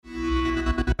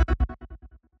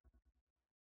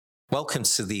Welcome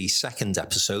to the second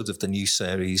episode of the new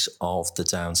series of the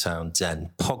Downtown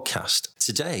Den podcast.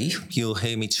 Today, you'll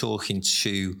hear me talking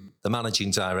to the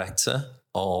Managing Director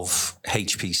of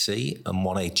HPC and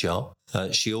 1HR.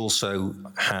 She also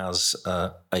has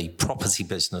a property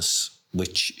business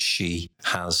which she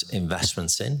has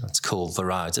investments in. It's called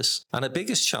Viridis. And her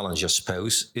biggest challenge, I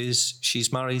suppose, is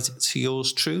she's married to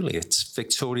yours truly. It's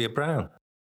Victoria Brown.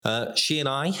 She and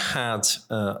I had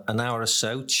an hour or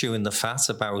so chewing the fat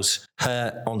about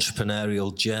her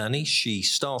entrepreneurial journey. She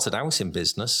started out in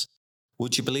business,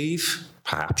 would you believe?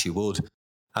 Perhaps you would,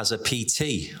 as a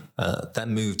PT,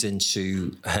 then moved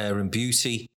into hair and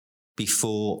beauty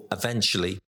before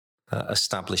eventually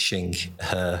establishing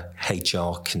her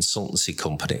HR consultancy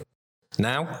company.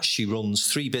 Now she runs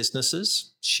 3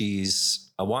 businesses.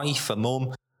 She's a wife, a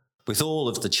mum, with all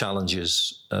of the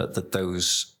challenges that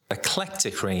those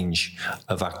eclectic range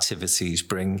of activities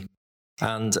bring.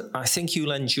 And I think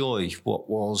you'll enjoy what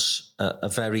was a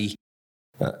very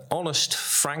honest,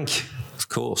 frank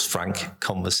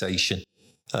conversation.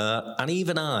 And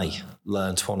even I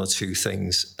learned one or two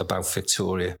things about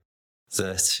Victoria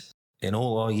that in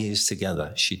all our years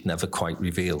together, she'd never quite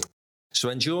revealed. So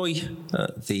enjoy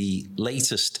the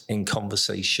latest in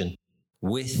conversation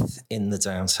with In the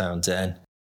Downtown Den.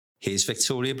 Here's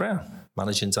Victoria Brown,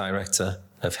 Managing Director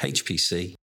of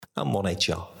HPC and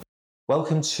 1HR.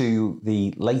 Welcome to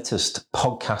the latest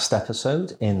podcast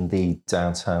episode in the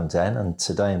Downtown Den. And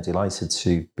today I'm delighted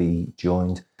to be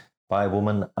joined by a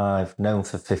woman I've known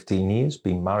for 15 years,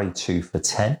 been married to for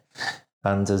 10,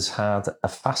 and has had a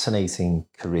fascinating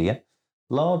career,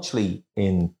 largely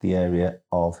in the area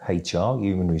of HR,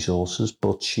 human resources,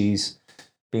 but she's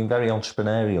been very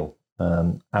entrepreneurial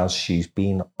as she's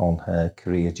been on her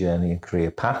career journey and career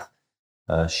path.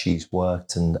 She's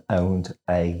worked and owned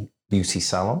a beauty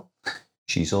salon.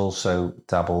 She's also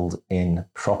dabbled in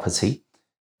property.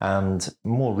 And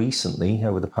more recently,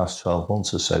 over the past 12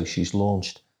 months or so, she's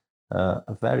launched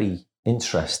a very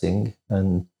interesting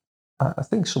and I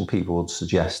think some people would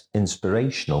suggest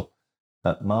inspirational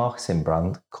marketing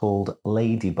brand called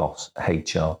Lady Boss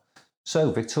HR.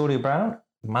 So Victoria Brown,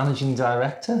 Managing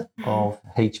Director of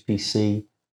HPC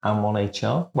and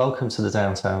 1HR. Welcome to the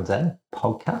Downtown Den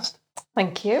podcast.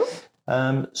 Thank you.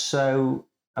 So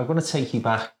I'm going to take you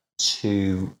back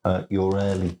to your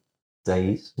early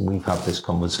days. We've had this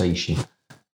conversation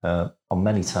on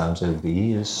many times over the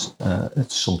years.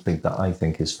 It's something that I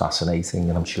think is fascinating,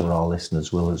 and I'm sure our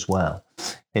listeners will as well,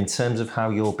 in terms of how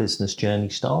your business journey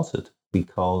started,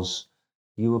 because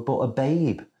you were but a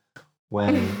babe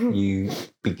when you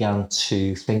began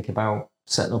to think about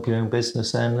setting up your own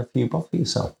business and a few bob for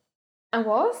yourself. I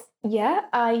was, yeah.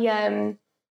 I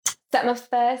set my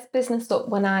first business up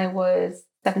when I was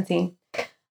 17.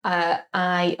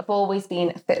 I have always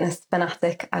been a fitness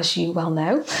fanatic, as you well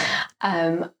know.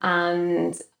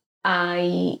 And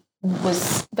I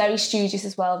was very studious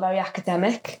as well, very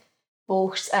academic.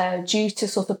 But due to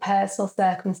sort of personal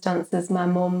circumstances, my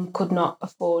mum could not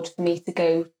afford for me to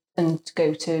go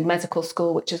to medical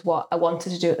school, which is what I wanted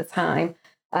to do at the time,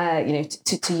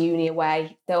 to uni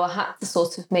away. So I had to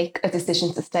sort of make a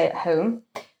decision to stay at home.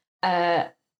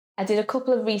 I did a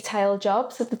couple of retail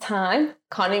jobs at the time.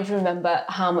 Can't even remember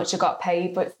how much I got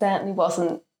paid, but it certainly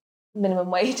wasn't minimum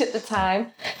wage at the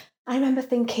time. I remember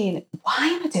thinking, why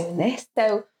am I doing this?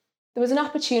 So there was an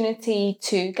opportunity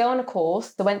to go on a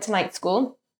course. I went to night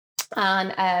school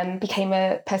and became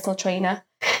a personal trainer.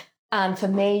 And for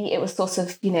me, it was sort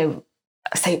of,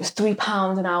 say it was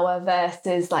 £3 an hour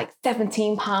versus like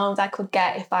 £17 I could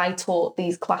get if I taught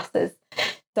these classes.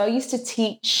 So I used to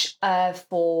teach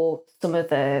for some of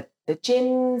the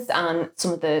gyms and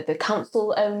some of the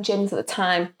council-owned gyms at the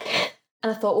time.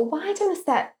 And I thought, well, why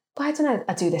don't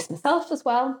I do this myself as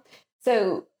well?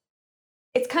 So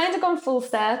it's kind of gone full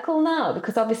circle now,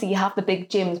 because obviously you have the big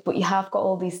gyms, but you have got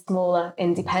all these smaller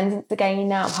independents again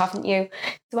now, haven't you?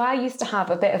 So I used to have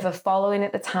a bit of a following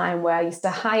at the time where I used to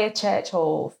hire church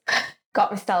halls,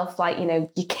 got myself like, your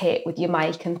kit with your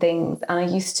mic and things. And I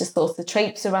used to sort of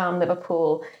traipse around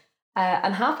Liverpool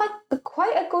and have like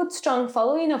quite a good, strong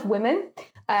following of women.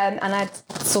 And I'd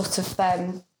sort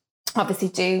of obviously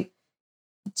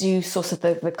do sort of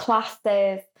the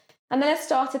classes. And then I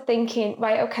started thinking,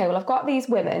 right, okay, well, I've got these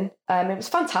women. It was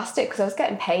fantastic because I was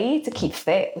getting paid to keep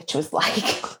fit, which was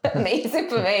like amazing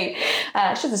for me.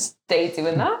 I should have stayed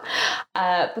doing that.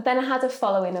 But then I had a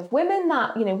following of women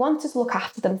that, wanted to look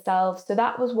after themselves. So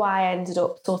that was why I ended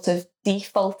up sort of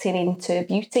defaulting into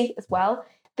beauty as well.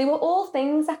 They were all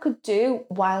things I could do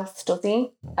while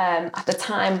studying. At the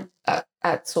time,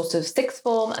 at sort of sixth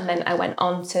form, and then I went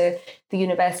on to the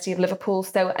University of Liverpool.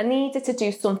 So I needed to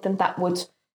do something that would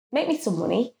make me some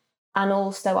money, and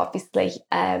also obviously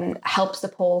help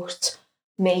support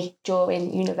me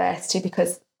during university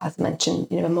because, as I mentioned,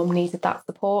 my mum needed that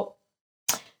support.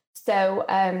 So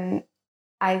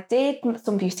I did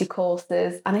some beauty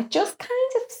courses, and it just kind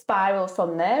of spiraled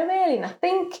from there, really. And I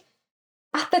think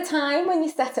at the time when you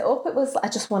set it up, it was, I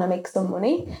just want to make some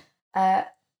money.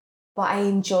 But I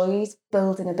enjoyed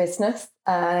building a business.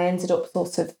 I ended up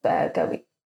sort of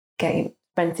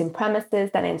renting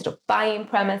premises, then I ended up buying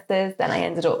premises, then I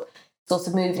ended up sort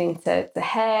of moving to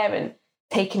hair and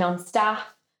taking on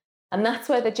staff. And that's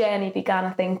where the journey began,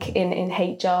 I think, in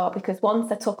HR, because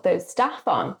once I took those staff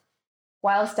on,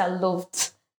 whilst I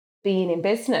loved being in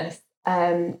business,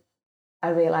 I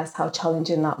realised how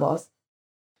challenging that was.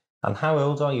 And how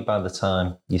old are you by the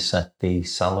time you set the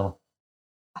salon?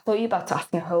 I thought you were about to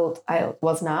ask me how old I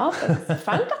was now.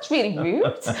 Frank, that's really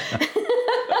rude.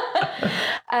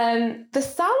 The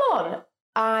salon,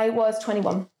 I was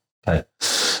 21. Okay.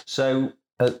 So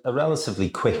a relatively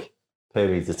quick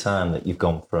period of time that you've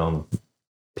gone from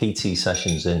PT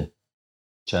sessions in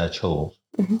church halls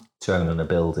to owning a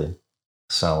building,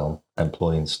 salon,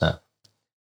 employing staff.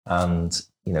 And,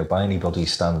 by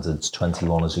anybody's standards,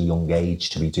 21 is a young age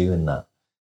to be doing that.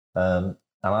 And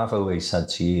I've always said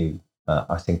to you,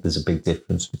 I think there's a big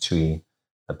difference between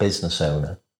a business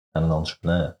owner and an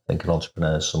entrepreneur. I think an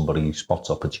entrepreneur is somebody who spots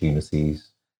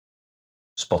opportunities,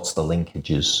 spots the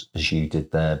linkages, as you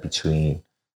did there, between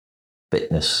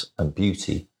fitness and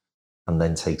beauty, and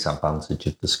then takes advantage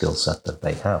of the skill set that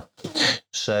they have.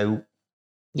 So,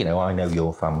 I know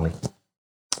your family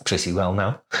pretty well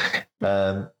now.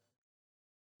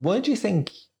 Where do you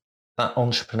think that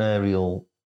entrepreneurial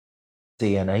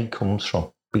DNA comes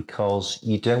from? Because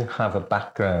you don't have a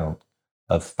background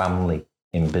of family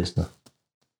in business.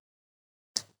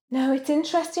 No, it's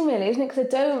interesting, really, isn't it?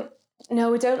 Because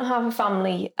we don't have a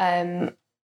family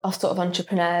of sort of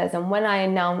entrepreneurs. And when I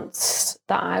announced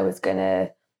that I was going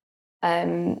to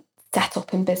set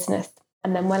up in business,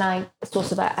 and then when I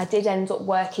did end up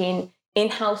working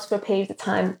in-house for a period of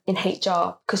time in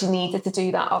HR, because you needed to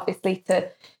do that, obviously, to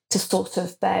sort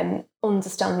of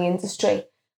understand the industry.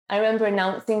 I remember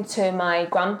announcing to my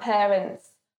grandparents,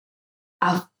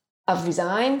 I've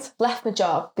resigned, left my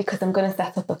job because I'm going to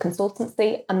set up a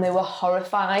consultancy, and they were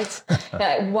horrified.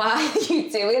 They're like, why are you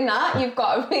doing that? You've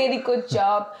got a really good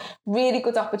job, really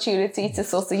good opportunity to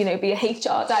sort of, be a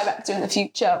HR director in the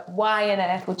future. Why on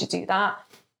earth would you do that?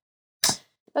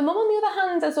 My mum, on the other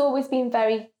hand, has always been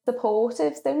very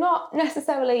supportive. So not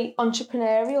necessarily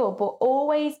entrepreneurial, but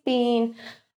always been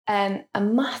a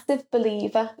massive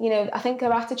believer. I think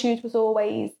her attitude was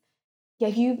always,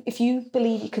 if you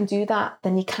believe you can do that,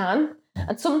 then you can.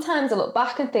 And sometimes I look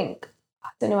back and think, I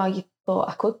don't know how you thought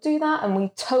I could do that. And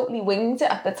we totally winged it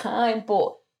at the time,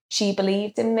 but she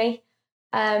believed in me.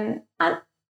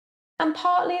 And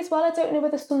partly as well, I don't know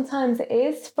whether sometimes it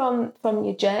is from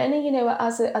your journey.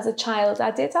 As a child,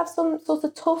 I did have some sort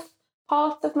of tough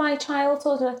parts of my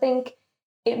childhood, and I think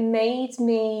it made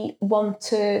me want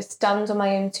to stand on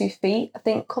my own 2 feet. I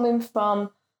think coming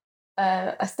from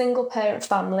a single parent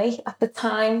family at the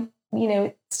time,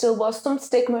 it still was some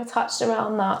stigma attached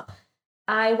around that.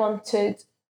 I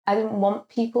didn't want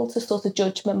people to sort of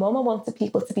judge my mum. I wanted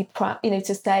people to be proud,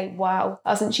 to say, wow,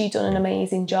 hasn't she done an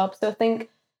amazing job? So I think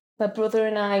my brother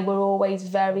and I were always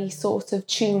very sort of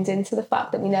tuned into the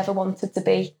fact that we never wanted to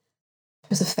be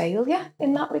a failure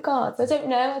in that regard. So I don't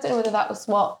know whether that was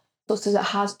what sort of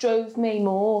has drove me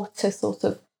more to sort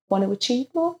of want to achieve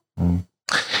more.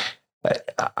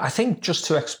 I think just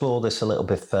to explore this a little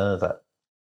bit further,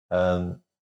 often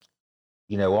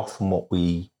what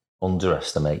we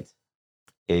underestimate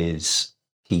is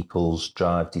people's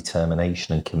drive,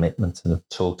 determination and commitment. And I've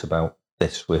talked about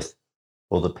this with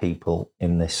other people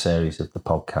in this series of the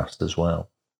podcast as well,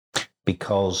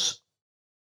 because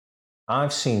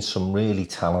I've seen some really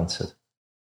talented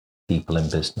people in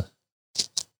business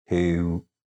who,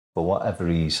 for whatever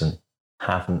reason,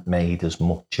 haven't made as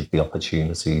much of the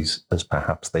opportunities as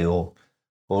perhaps they ought,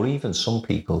 or even some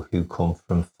people who come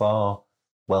from far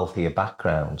wealthier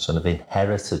backgrounds and have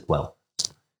inherited wealth,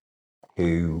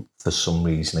 who for some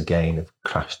reason again have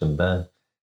crashed and burned,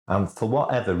 and for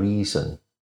whatever reason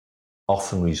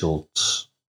often results,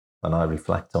 when I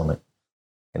reflect on it,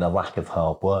 in a lack of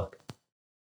hard work.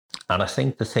 And I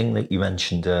think the thing that you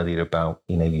mentioned earlier about,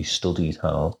 you studied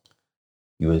hard,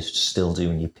 you were still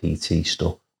doing your PT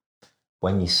stuff.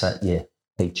 When you set your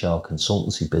HR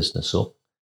consultancy business up,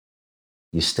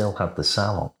 you still had the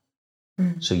salon.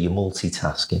 So you're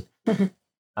multitasking.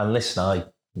 And listen, I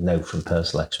know from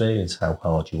personal experience how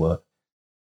hard you work.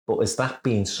 But has that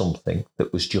been something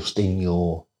that was just in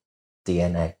your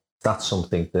DNA that's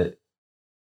something that,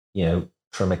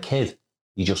 from a kid,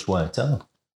 you just worked on.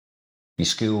 Your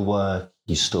schoolwork,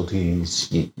 your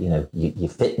studies, your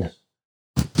fitness.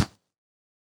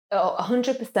 Oh,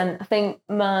 100%. I think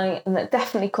and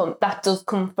that does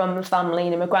come from the family.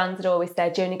 My granddad always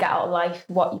said, you only get out of life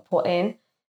what you put in.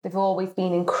 They've always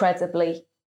been incredibly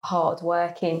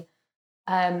hardworking.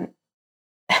 In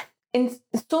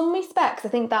some respects, I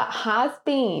think that has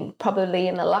been probably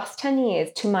in the last 10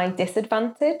 years to my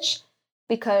disadvantage,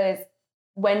 because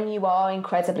when you are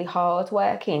incredibly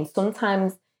hardworking,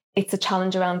 sometimes it's a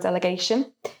challenge around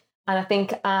delegation. And I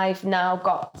think I've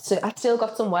still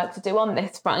got some work to do on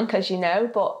this, Frank, as you know,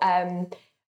 but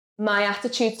my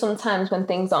attitude sometimes when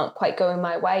things aren't quite going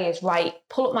my way is, right,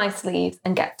 pull up my sleeves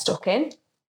and get stuck in.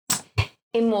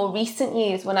 In more recent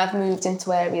years, when I've moved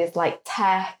into areas like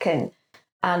tech and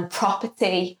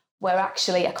property, where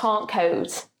actually I can't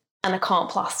code and I can't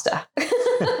plaster,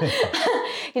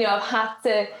 I've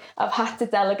had to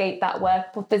delegate that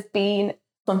work, but there's been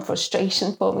some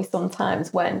frustration for me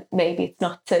sometimes when maybe it's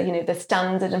not to, the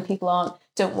standard and people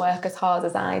don't work as hard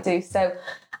as I do. So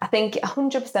I think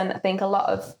 100%, I think a lot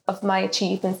of my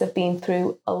achievements have been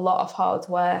through a lot of hard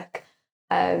work,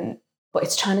 but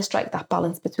it's trying to strike that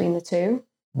balance between the two.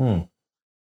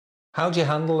 How do you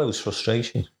handle those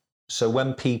frustrations? So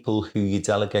when people who you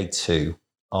delegate to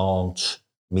aren't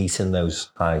meeting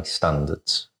those high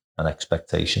standards and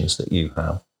expectations that you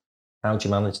have, how do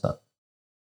you manage that?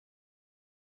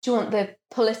 Do you want the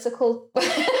political? No,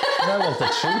 I want the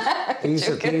truth.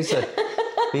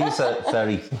 These are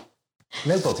very...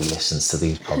 Nobody listens to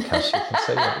these podcasts. You can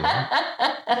say what you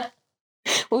want.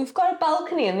 Well, we've got a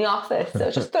balcony in the office,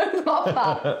 so just throw them off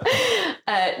that.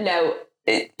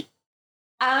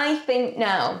 I think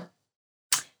now,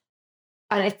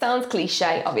 and it sounds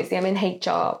cliche, obviously I'm in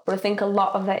HR, but I think a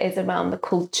lot of it is around the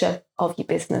culture of your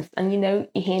business. And you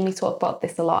hear me talk about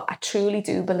this a lot. I truly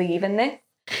do believe in this.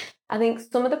 I think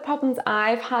some of the problems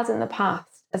I've had in the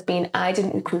past has been I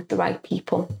didn't recruit the right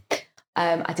people.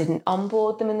 I didn't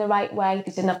onboard them in the right way.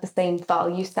 They didn't have the same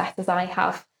value set as I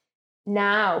have.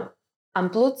 Now, I'm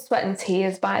blood, sweat and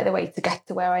tears, by the way, to get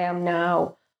to where I am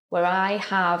now, where I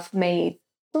have made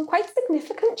some quite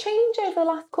significant change over the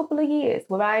last couple of years,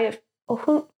 where I have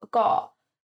got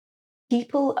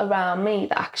people around me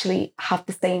that actually have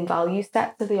the same value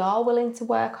set, so they are willing to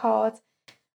work hard.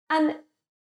 And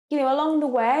along the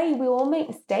way, we all make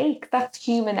mistakes. That's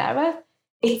human error.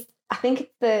 I think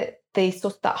it's the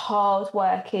sort of that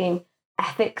hard-working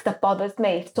ethics that bothers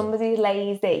me. If somebody's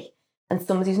lazy and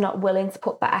somebody's not willing to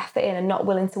put that effort in and not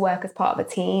willing to work as part of a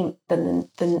team, then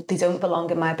they don't belong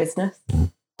in my business.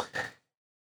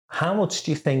 How much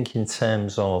do you think, in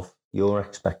terms of your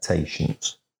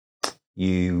expectations,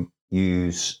 you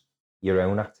use your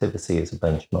own activity as a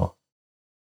benchmark?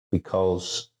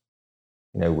 Because,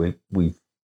 we've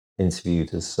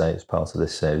interviewed, as part of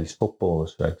this series,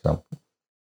 footballers, for example.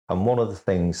 And one of the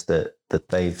things that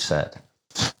they've said,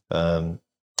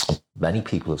 many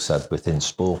people have said within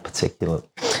sport particularly,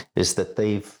 is that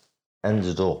they've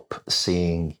ended up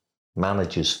seeing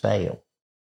managers fail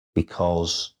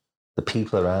because the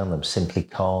people around them simply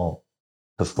can't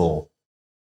perform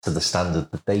to the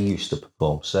standard that they used to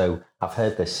perform. So I've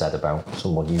heard this said about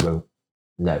someone you won't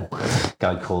know, a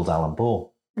guy called Alan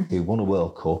Ball, who won a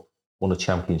World Cup, won a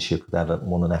championship with Everton,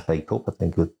 won an FA Cup, I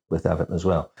think, with Everton as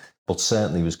well, but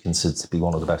certainly was considered to be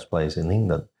one of the best players in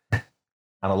England. And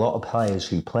a lot of players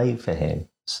who played for him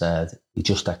said he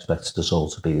just expected us all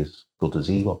to be as good as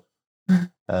he was.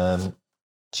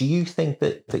 Do you think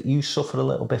that you suffer a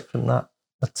little bit from that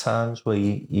at times, where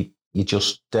you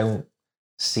just don't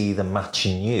see them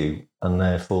matching you, and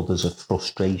therefore there's a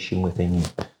frustration within you?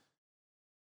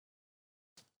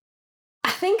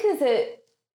 I think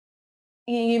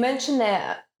you mentioned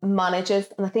their managers,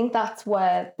 and I think that's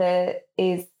where there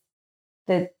is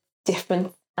the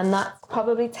difference, and that's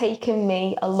probably taken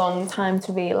me a long time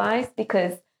to realise,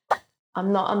 because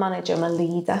I'm not a manager, I'm a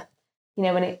leader.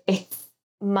 And it's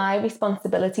my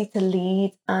responsibility to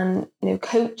lead and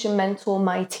coach and mentor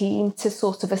my team to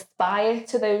sort of aspire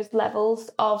to those levels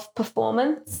of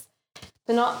performance.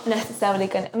 They're not necessarily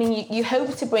going to, you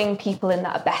hope to bring people in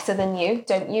that are better than you,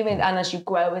 don't you? And as you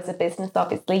grow as a business,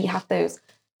 obviously you have those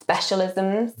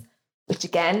specialisms, which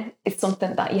again is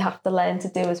something that you have to learn to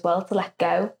do as well, to let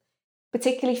go.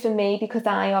 Particularly for me, because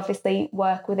I obviously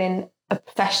work within a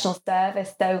professional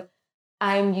service. So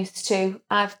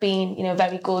I've been, a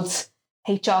very good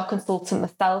HR consultant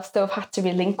myself. So I've had to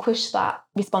relinquish that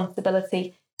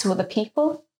responsibility to other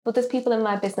people. But there's people in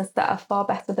my business that are far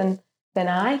better than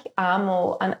I am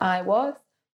and I was.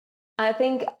 I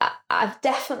think I've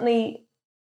definitely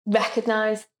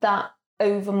recognised that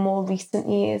over more recent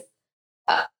years.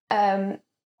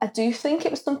 I do think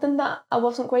it was something that I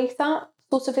wasn't great at,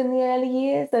 sort of in the early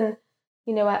years. And,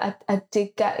 you know, I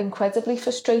did get incredibly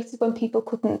frustrated when people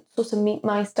couldn't sort of meet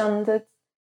my standards.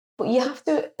 But I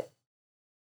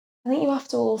think you have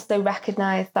to also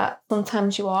recognise that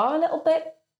sometimes you are a little bit,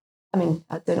 I mean,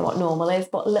 I don't know what normal is,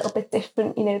 but a little bit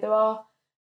different. You know, there are,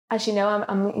 as you know,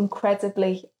 I'm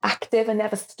incredibly active. I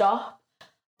never stop.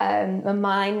 My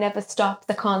mind never stops.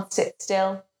 I can't sit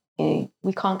still. You know,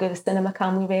 we can't go to the cinema,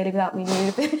 can we, really, without me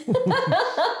moving?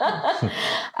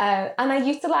 And I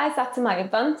utilise that to my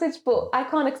advantage, but I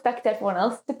can't expect everyone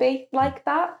else to be like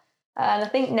that. And I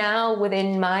think now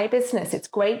within my business, it's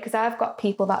great because I've got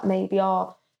people that maybe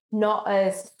are not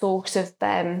as sort of,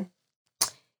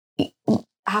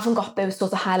 haven't got those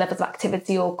sort of high levels of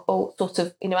activity or sort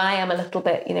of, you know, I am a little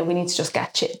bit, you know, we need to just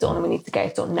get shit done and we need to get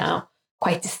it done now.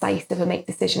 Quite decisive and make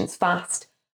decisions fast.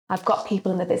 I've got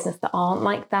people in the business that aren't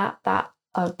like that are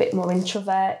a bit more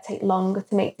introvert, take longer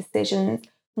to make decisions,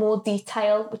 more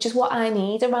detail, which is what I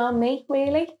need around me,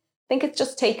 really. I think it's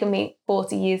just taken me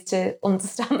 40 years to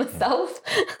understand myself.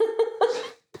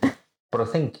 But I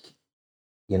think,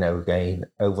 you know, again,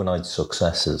 overnight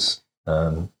successes,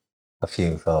 a few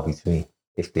and far between,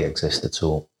 if they exist at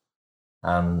all.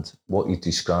 And what you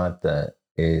described there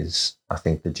is, I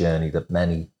think, the journey that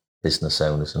many business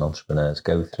owners and entrepreneurs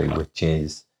go through, which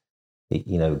is,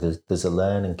 you know, there's a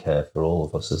learning curve for all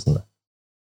of us, isn't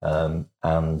there?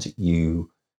 And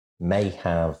you may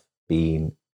have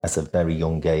been, at a very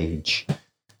young age,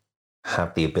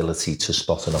 have the ability to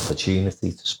spot an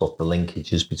opportunity, to spot the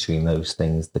linkages between those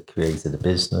things that created a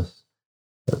business,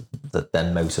 that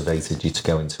then motivated you to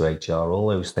go into HR. All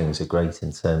those things are great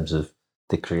in terms of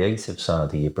the creative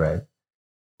side of your brain.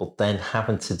 But then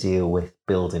having to deal with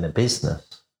building a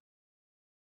business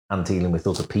and dealing with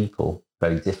other people,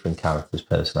 very different characters,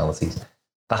 personalities,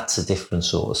 that's a different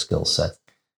sort of skill set.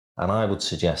 And I would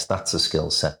suggest that's a skill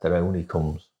set that only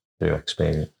comes through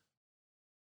experience.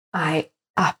 I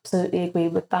absolutely agree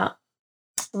with that.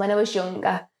 When I was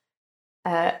younger,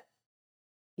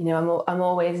 you know, I'm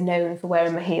always known for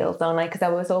wearing my heels, aren't I? Because I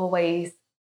was always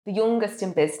the youngest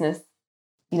in business,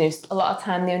 you know, a lot of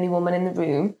time the only woman in the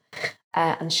room,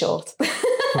 and short.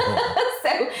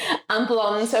 So I'm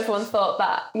blonde, so everyone thought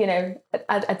that, you know,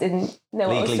 I didn't know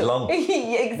what legally I was blonde.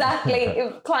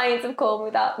 Exactly. Clients have called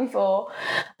me that before.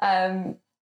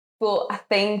 But I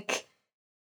think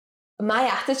my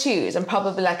attitude, and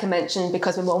probably like I mentioned,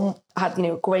 because my mum had, you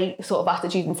know, great sort of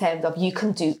attitude in terms of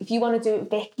if you want to do it,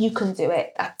 Vic, you can do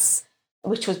it.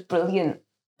 Which was brilliant,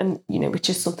 and you know, which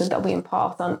is something that we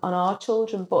impart on our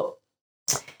children. But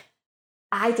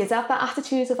I did have that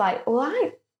attitude of like, well,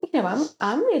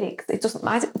 I'm really, it doesn't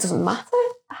matter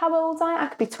how old I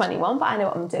could be 21, but I know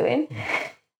what I'm doing.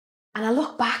 And I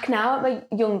look back now at my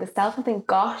younger self and think,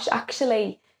 gosh,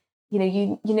 actually, you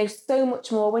know, you know so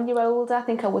much more when you're older. I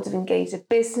think I would have engaged a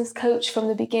business coach from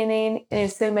the beginning.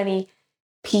 There's so many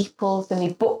people, so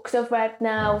many books I've read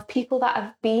now, people that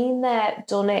have been there,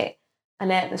 done it,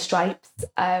 and earned the stripes.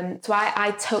 So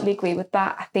I totally agree with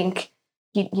that. I think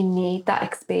you need that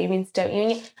experience, don't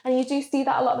you? And you do see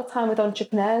that a lot of the time with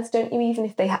entrepreneurs, don't you? Even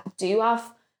if they do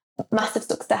have massive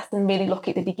success and really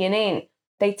lucky at the beginning,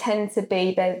 they tend to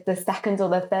be the second or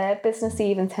the third business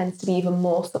even tends to be even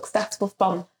more successful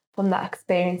from that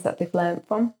experience that they've learned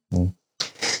from.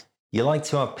 You like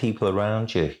to have people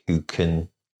around you who can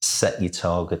set your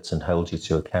targets and hold you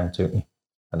to account, don't you?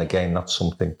 And again, that's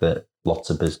something that lots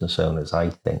of business owners, I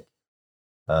think,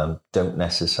 don't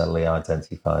necessarily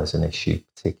identify as an issue,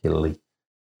 particularly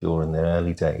during their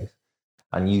early days.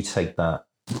 And you take that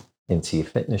into your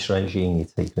fitness regime, you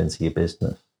take it into your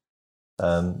business.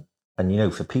 And, you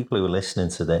know, for people who are listening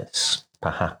to this,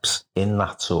 perhaps in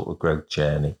that sort of growth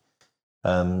journey,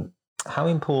 how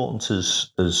important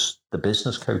has the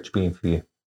business coach been for you?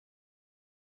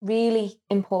 Really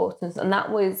important. And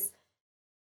that was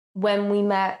when we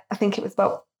met, I think it was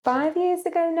about 5 years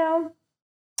ago now.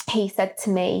 He said to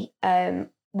me,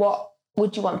 what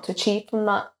would you want to achieve from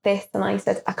this? And I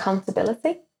said,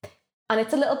 accountability. And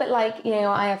it's a little bit like, you know,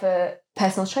 I have a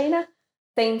personal trainer,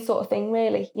 same sort of thing,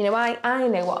 really. You know, I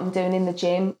know what I'm doing in the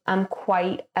gym. I'm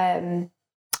quite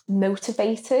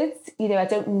motivated. You know, I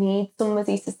don't need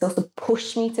somebody to sort of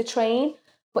push me to train,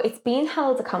 but it's being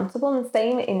held accountable. And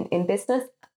same in business.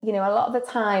 You know, a lot of the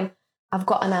time I've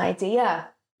got an idea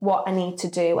what I need to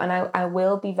do, and I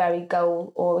will be very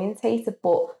goal orientated,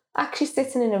 but actually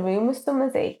sitting in a room with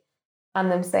somebody and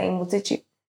them saying, well, did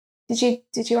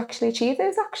you actually achieve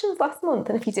those actions last month?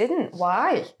 And if you didn't,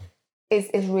 why?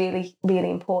 Is really, really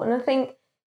important. I think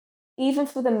even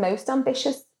for the most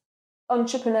ambitious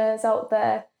entrepreneurs out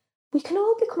there, we can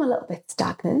all become a little bit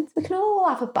stagnant. We can all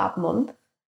have a bad month.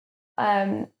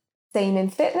 Same in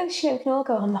fitness, we can all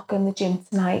go, I'm not going to the gym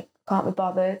tonight, can't be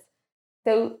bothered.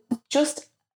 So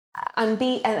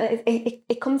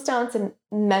it comes down to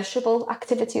measurable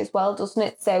activity as well, doesn't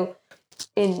it? So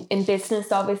in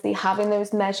business, obviously, having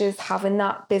those measures, having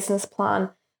that business plan,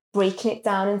 breaking it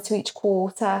down into each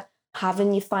quarter,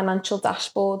 having your financial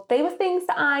dashboard, they were things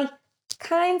that I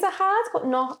kind of had, but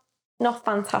not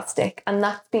fantastic. And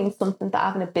that's been something that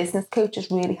having a business coach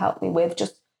has really helped me with,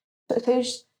 just I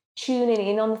suppose tuning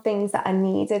in on the things that I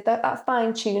needed, that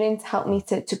fine tuning to help me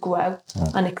to grow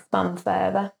and expand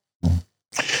further.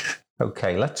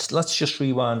 Okay, let's just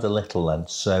rewind a little then.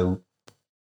 So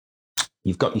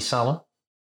you've got your salon.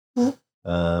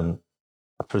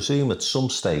 I presume at some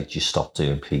stage you stopped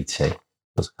doing PT,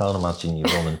 because I can't imagine you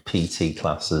running PT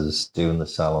classes, doing the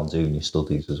salon, doing your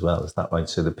studies as well. Is that right?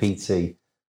 So the PT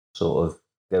sort of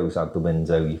goes out the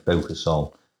window, you focus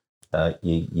on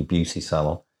your beauty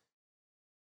salon,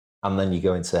 and then you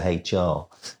go into HR.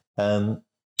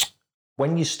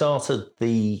 When you started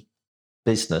the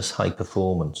business High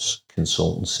Performance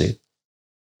Consultancy,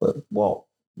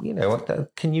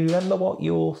 can you remember what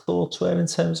your thoughts were in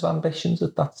terms of ambitions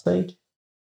at that stage?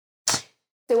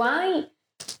 So I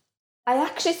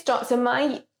actually started, so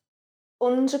my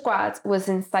undergrad was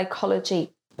in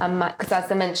psychology, and because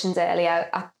as I mentioned earlier,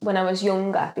 when I was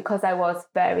younger, because I was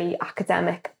very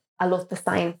academic, I loved the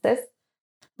sciences.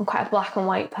 I'm quite a black and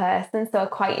white person, so I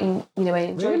quite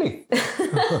enjoyed. Really?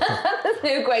 That's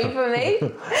no great for me.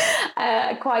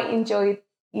 I quite enjoyed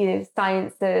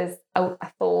sciences.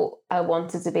 I thought I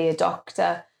wanted to be a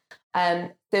doctor.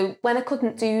 So when I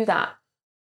couldn't do that,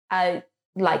 I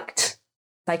liked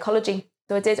psychology.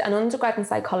 So I did an undergrad in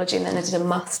psychology, and then I did a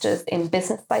master's in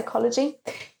business psychology.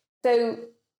 So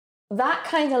that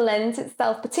kind of lends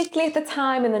itself, particularly at the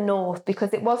time in the North,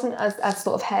 because it wasn't as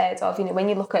sort of heard of, when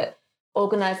you look at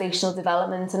organisational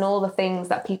development and all the things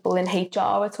that people in HR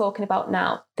are talking about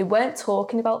now. They weren't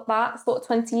talking about that sort of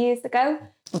 20 years ago,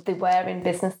 but they were in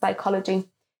business psychology.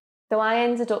 So I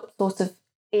ended up sort of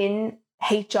in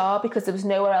HR because there was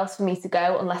nowhere else for me to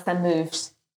go unless I moved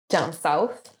down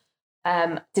south.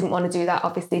 Didn't want to do that,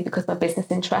 obviously, because my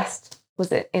business interest was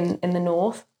in the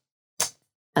North.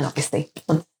 And obviously, I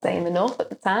wanted to stay in the North at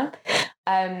the time.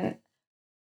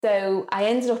 So I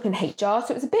ended up in HR. So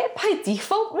it was a bit by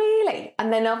default, really.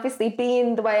 And then obviously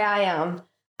being the way I am,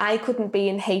 I couldn't be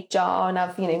in HR and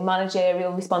have,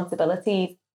 managerial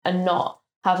responsibilities and not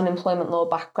have an employment law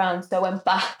background. So I went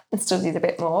back and studied a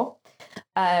bit more.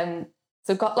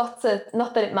 So got lots of,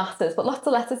 not that it matters, but lots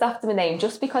of letters after my name,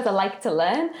 just because I like to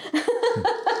learn.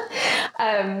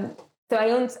 So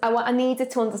I needed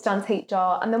to understand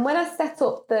HR. And then when I set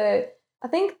up I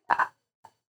think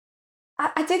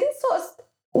I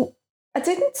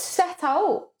didn't set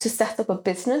out to set up a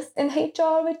business in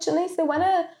HR originally. So when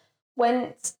I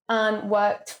went and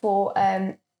worked for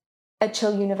Edge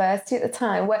Hill University at the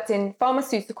time, worked in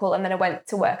pharmaceutical, and then I went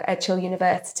to work at Edge Hill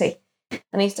University.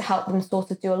 And I used to help them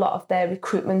sort of do a lot of their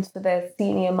recruitment for their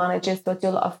senior managers. So I do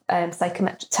a lot of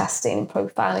psychometric testing and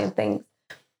profiling and things.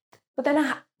 But then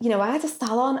I had a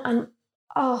salon, and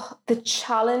the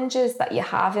challenges that you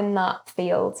have in that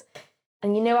field.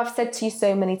 And I've said to you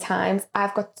so many times,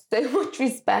 I've got so much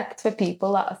respect for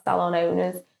people that are salon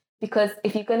owners, because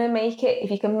if you can make it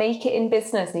in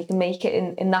business, and you can make it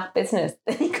in that business,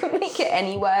 then you can make it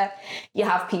anywhere. You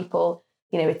have people,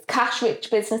 it's cash rich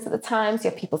business at the time, so you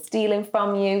have people stealing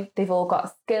from you. They've all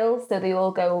got skills, so they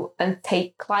all go and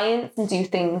take clients and do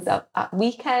things at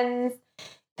weekends.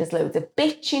 There's loads of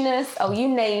bitchiness. Oh, you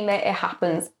name it, it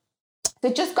happens. So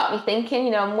it just got me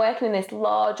thinking, I'm working in this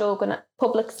large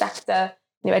public sector,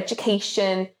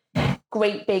 education,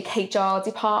 great big HR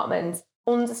department,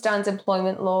 understand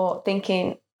employment law,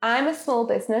 thinking I'm a small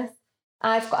business.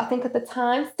 I've got, I think at the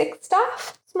time, 6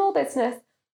 staff, small business.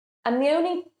 And the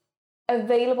only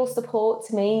available support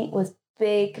to me was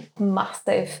big,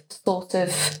 massive sort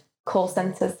of call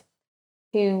centres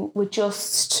who were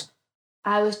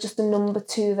I was just a number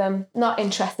to them, not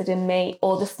interested in me,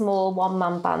 or the small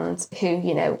one-man band who,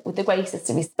 with the greatest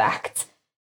of respect,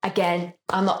 again,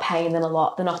 I'm not paying them a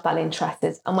lot. They're not that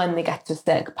interested. And when they get to a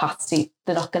certain capacity,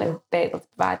 they're not going to be able to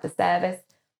provide the service.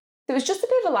 So it was just a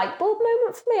bit of a light bulb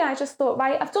moment for me. I just thought,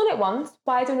 right, I've done it once.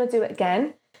 Why don't I do it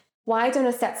again? Why don't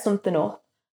I set something up?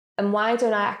 And why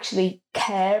don't I actually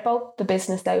care about the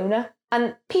business owner?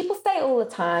 And people say it all the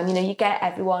time, you get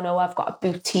everyone, I've got a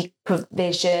boutique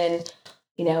provision,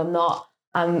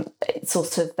 I'm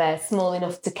sort of small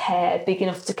enough to care, big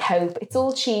enough to cope. It's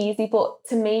all cheesy, but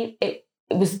to me, it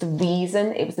was the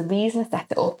reason. It was the reason I set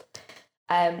it up.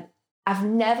 I've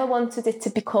never wanted it to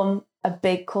become a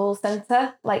big call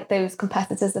centre like those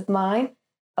competitors of mine.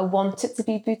 I want it to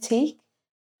be boutique.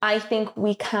 I think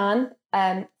we can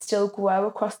still grow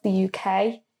across the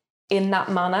UK in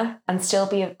that manner and still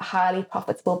be a highly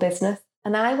profitable business.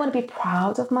 And I want to be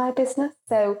proud of my business.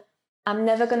 So I'm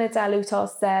never going to dilute our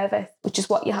service, which is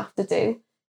what you have to do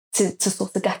to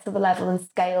sort of get to the level and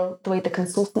scale the way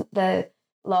the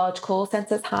large call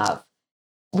centres have,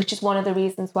 which is one of the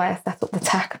reasons why I set up the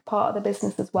tech part of the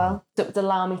business as well. So it would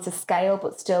allow me to scale,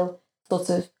 but still sort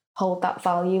of hold that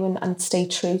value and stay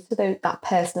true to that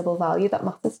personable value that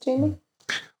matters to me.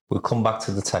 We'll come back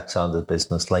to the tech side of the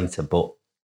business later, but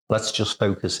let's just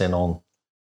focus in on,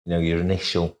 your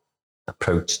initial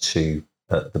approach to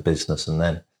the business and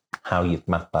then how you've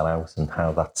mapped that out and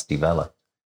how that's developed.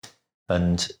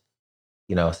 And,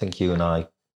 I think you and I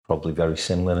probably very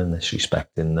similar in this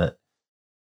respect, in that,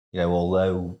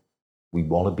 although we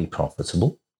want to be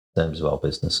profitable in terms of our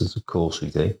businesses, of course we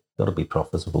do. You've got to be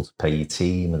profitable to pay your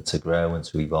team and to grow and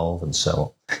to evolve and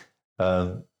so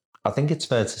on. I think it's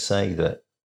fair to say that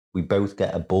we both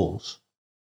get a buzz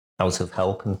out of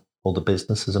helping other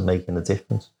businesses and making a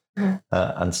difference.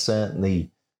 And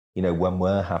certainly, when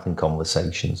we're having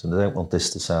conversations, and I don't want this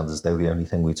to sound as though the only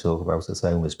thing we talk about at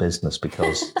home is business,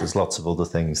 because there's lots of other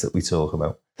things that we talk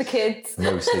about. The kids.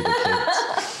 Mostly the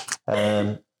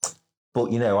kids.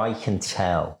 But, I can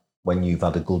tell when you've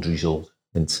had a good result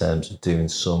in terms of doing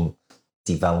some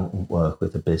development work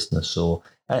with a business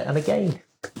and again,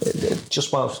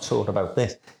 just while I was talking about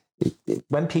this,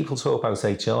 when people talk about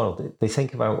HR, they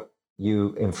think about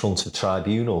you in front of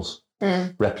tribunals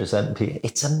representing people.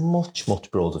 It's a much,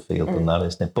 much broader field than that,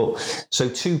 isn't it? But so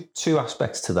two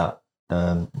aspects to that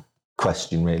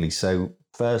question, really. So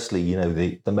firstly,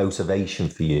 the motivation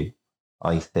for you,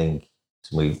 I think,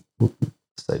 we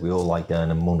all like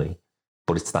earning money,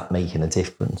 but it's that making a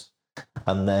difference.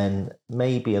 And then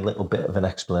maybe a little bit of an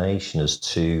explanation as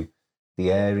to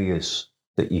the areas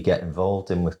that you get involved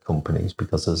in with companies,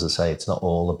 because as I say, it's not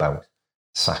all about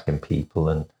sacking people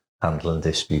and handling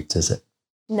disputes, is it?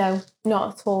 No,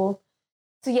 not at all.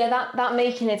 So yeah, that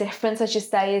making a difference, as you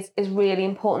say, is really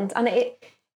important. And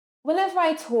whenever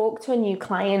I talk to a new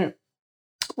client,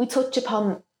 we touch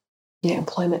upon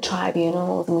employment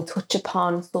tribunals, and we touch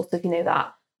upon sort of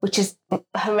that, which is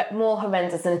more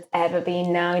horrendous than it's ever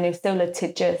been now. So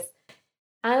litigious.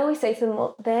 I always say to them,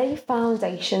 well, they're your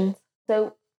foundations.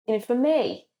 So for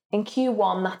me, in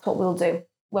Q1, that's what we'll do.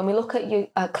 When we look at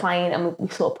a client and we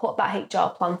sort of put that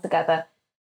HR plan together,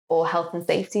 or health and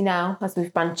safety now, as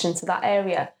we've branched into that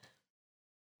area,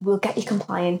 we'll get you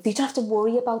compliant. So you don't have to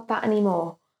worry about that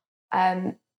anymore.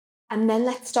 And then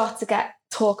let's start to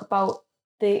talk about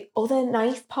the other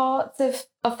nice parts of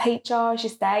HR, as you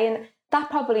say. And that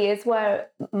probably is where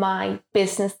my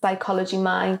business psychology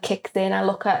mind kicks in. I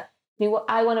look at what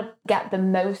I want to get the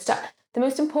most out. The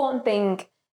most important thing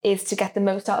is to get the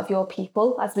most out of your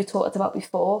people, as we talked about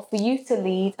before, for you to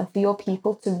lead and for your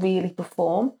people to really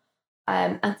perform.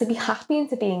 And to be happy and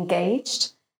to be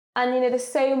engaged. And, there's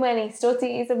so many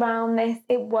studies around this.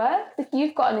 It works. If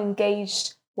you've got an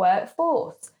engaged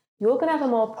workforce, you're going to have a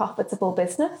more profitable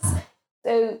business.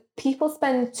 So people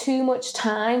spend too much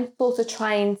time sort of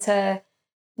trying to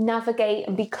navigate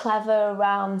and be clever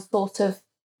around sort of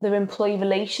their employee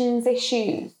relations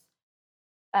issues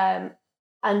and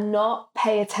not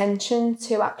pay attention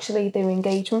to actually their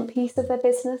engagement piece of their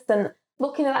business and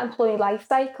looking at that employee life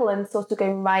cycle and sort of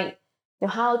going, right,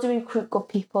 how do we recruit good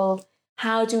people?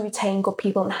 How do we retain good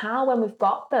people? And how, when we've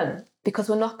got them, because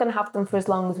we're not going to have them for as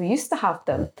long as we used to have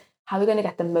them, how are we going to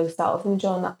get the most out of them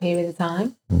during that period of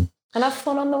time? And have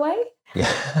fun on the way?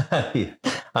 Yeah. Yeah.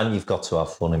 And you've got to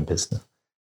have fun in business.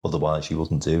 Otherwise, you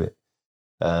wouldn't do it.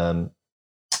 The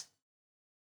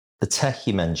tech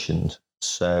you mentioned.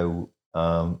 So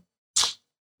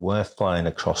we're flying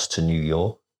across to New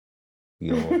York for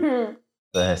your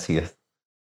 30th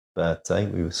birthday.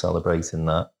 We were celebrating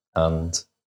that, and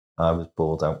I was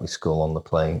bored out with school on the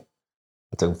plane.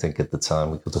 I don't think at the time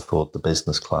we could afford the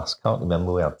business class. Can't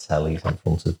remember, we had tellies in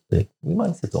front of we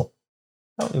might have done.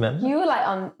 Can't remember. You were like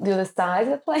on the other side of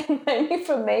the plane, weren't you,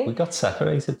 from me? We got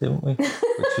separated, didn't we?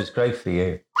 Which was great for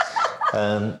you.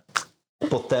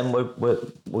 But then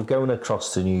we're going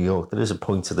across to New York. There is a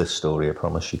point to this story, I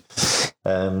promise you.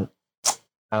 And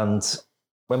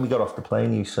when we got off the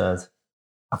plane, you said,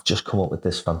 I've just come up with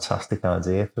this fantastic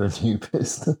idea for a new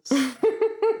business.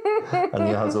 And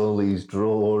you had all these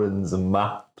drawings and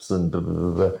maps and blah,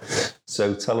 blah, blah.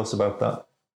 So tell us about that.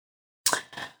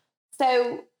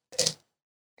 So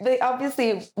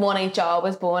obviously 1HR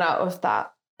was born out of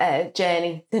that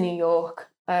journey to New York.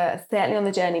 certainly on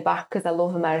the journey back, because I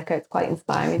love America. It's quite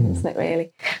inspiring, isn't it,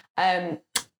 really?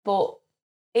 But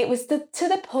it was to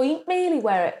the point, really,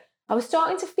 where I was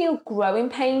starting to feel growing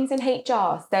pains in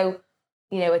HR. So,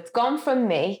 it's gone from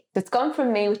me,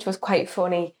 which was quite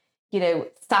funny,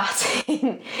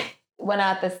 starting when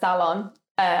I had the salon,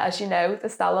 as you know, the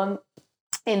salon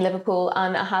in Liverpool,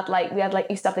 and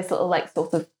used to have this little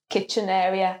sort of kitchen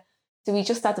area. So we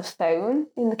just had a phone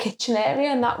in the kitchen area,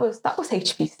 and that was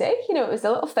HPC. It was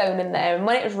a little phone in there, and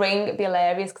when it would ring, it'd be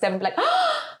hilarious because everyone would be like,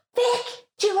 "Oh, Vic,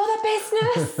 do you run a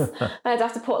business?" And I'd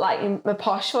have to put my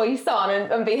posh voice on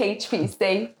and be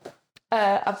HPC.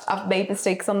 I've made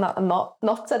mistakes on that and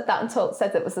not said that until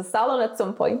said it was a salon at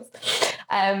some point.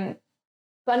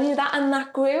 But I knew that, and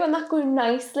that grew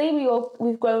nicely.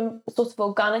 We've grown sort of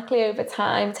organically over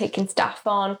time, taking staff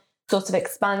on, sort of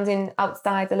expanding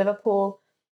outside of Liverpool.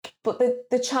 But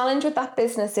the challenge with that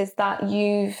business is that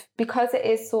because it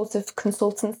is sort of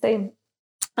consultancy,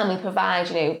 and we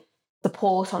provide,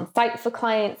 support on site for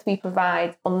clients, we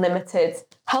provide unlimited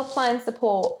helpline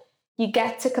support, you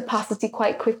get to capacity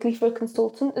quite quickly for a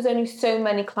consultant. There's only so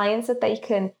many clients that they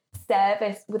can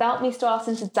service without me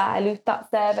starting to dilute that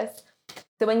service.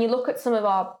 So when you look at some of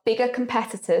our bigger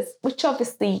competitors, which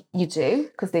obviously you do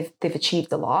because they've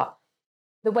achieved a lot,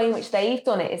 the way in which they've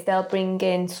done it is they'll bring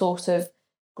in sort of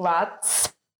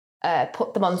grads,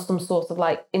 put them on some sort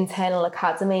of internal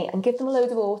academy and give them a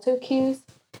load of auto cues.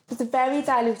 It's a very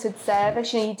diluted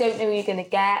service. You don't know who you're going to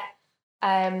get.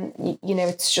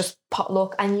 It's just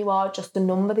potluck, and you are just a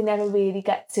number. They never really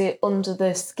get to under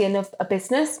the skin of a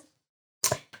business.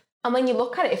 And when you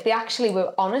look at it, if they actually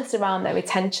were honest around their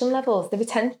retention levels, the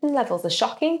retention levels are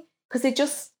shocking because they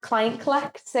just client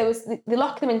collect. So they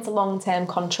lock them into long-term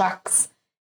contracts.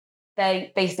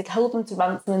 They basically hold them to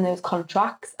ransom in those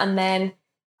contracts. And then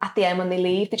at the end, when they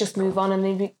leave, they just move on and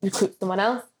they recruit someone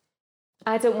else.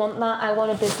 I don't want that. I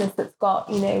want a business that's got,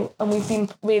 and we've been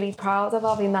really proud of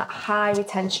having that high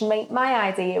retention rate. My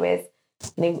idea is,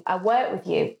 I work with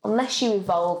you. Unless you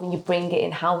evolve and you bring it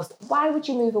in-house, why would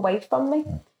you move away from me?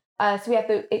 So we have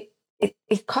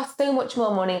it costs so much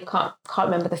more money. I can't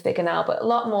remember the figure now, but a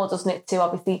lot more, doesn't it, to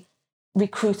obviously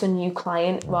recruit a new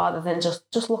client rather than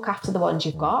just look after the ones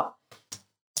you've got.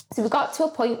 So we got to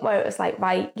a point where it was like,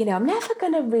 right, I'm never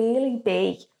going to really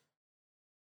be.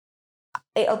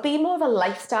 It'll be more of a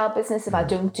lifestyle business if I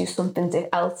don't do something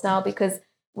else now, because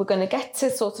we're going to get to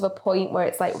sort of a point where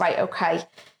it's like, right, okay,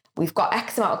 we've got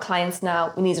X amount of clients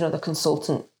now. We need another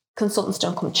consultant. Consultants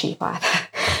don't come cheap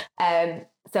either.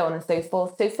 So on and so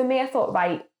forth. So for me, I thought,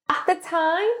 right, at the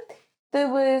time, there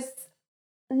was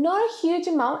not a huge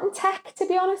amount in tech, to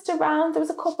be honest, around. There was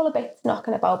a couple of bits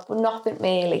knocking about, but nothing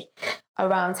really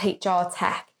around HR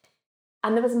tech.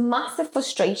 And there was massive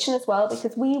frustration as well, because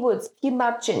if you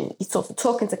imagine you're sort of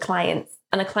talking to clients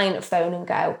and a client would phone and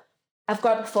go, I've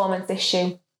got a performance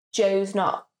issue. Joe's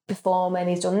not performing.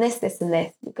 He's done this, this and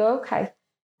this. You go, okay,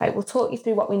 right, we'll talk you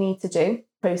through what we need to do,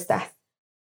 process.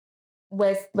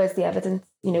 Where's the evidence?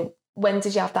 When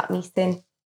did you have that meeting?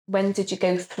 When did you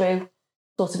go through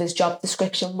sort of his job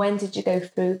description? When did you go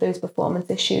through those performance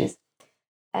issues?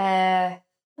 I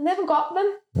never got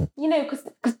them,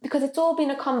 because it's all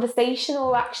been a conversation,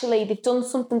 or actually they've done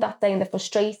something that day and they're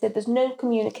frustrated. There's no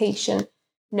communication,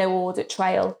 no audit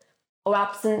trail or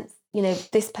absence.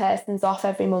 This person's off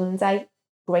every Monday.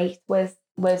 Great. Where's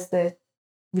the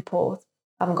report?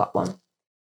 I haven't got one.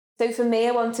 So for me,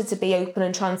 I wanted to be open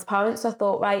and transparent. So I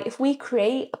thought, right, if we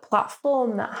create a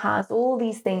platform that has all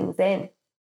these things in,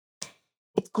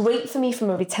 it's great for me from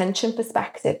a retention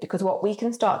perspective, because what we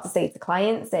can start to say to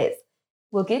clients is,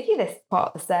 we'll give you this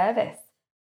part of the service.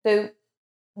 So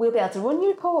we'll be able to run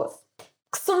your reports.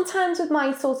 Sometimes with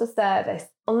my sort of service,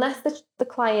 unless the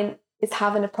client is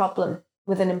having a problem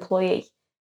with an employee,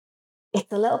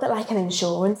 it's a little bit like an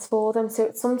insurance for them.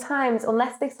 So sometimes,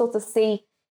 unless they sort of see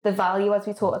the value, as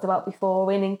we talked about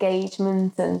before, in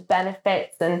engagement and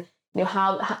benefits and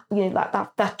how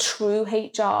that true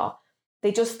HR,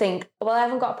 they just think, well, I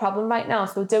haven't got a problem right now,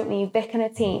 so I don't need Vic and a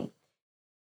team.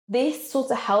 This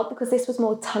sort of helped because this was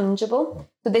more tangible.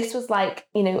 So this was like,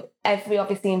 every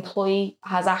obviously employee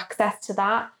has access to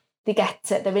that.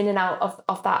 They're in and out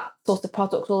of that sort of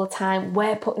product all the time.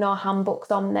 We're putting our handbooks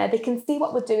on there. They can see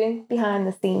what we're doing behind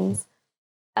the scenes.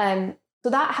 So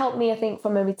that helped me, I think,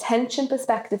 from a retention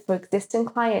perspective for existing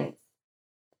clients.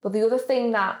 But the other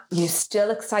thing that still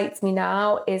excites me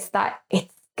now is that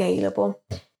it's scalable.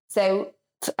 So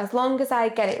as long as I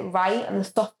get it right and the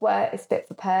software is fit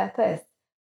for purpose,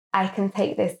 I can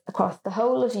take this across the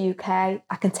whole of the UK.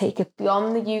 I can take it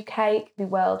beyond the UK. It can be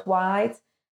worldwide.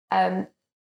 And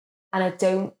I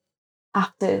don't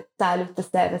have to dilute the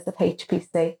service of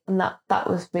HPC. And that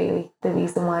was really the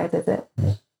reason why I did it.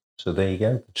 Yeah. So there you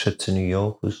go. The trip to New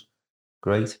York was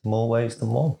great in more ways than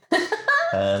one.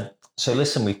 So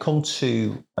listen, we've come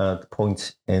to the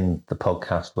point in the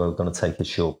podcast where we're going to take a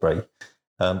short break.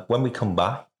 When we come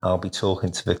back, I'll be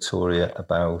talking to Victoria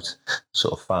about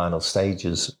sort of final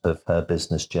stages of her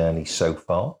business journey so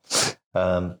far.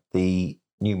 The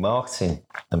new marketing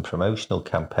and promotional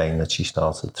campaign that she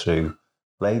started through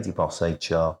Lady Boss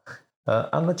HR,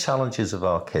 and the challenges of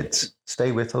our kids.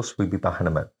 Stay with us. We'll be back in a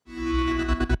moment.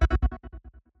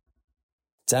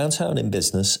 Downtown in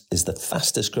Business is the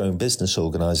fastest growing business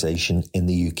organisation in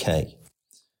the UK.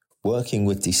 Working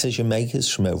with decision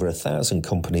makers from over 1,000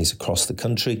 companies across the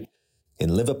country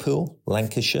in Liverpool,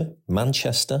 Lancashire,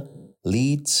 Manchester,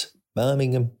 Leeds,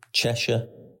 Birmingham, Cheshire,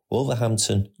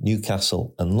 Wolverhampton,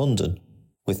 Newcastle and London,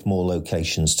 with more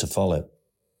locations to follow.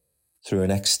 Through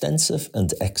an extensive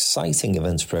and exciting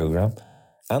events programme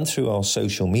and through our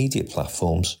social media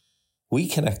platforms, we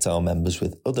connect our members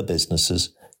with other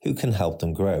businesses who can help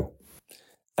them grow.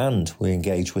 And we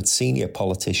engage with senior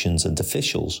politicians and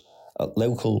officials at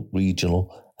local,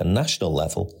 regional and national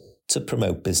level to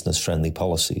promote business-friendly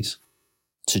policies.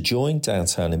 To join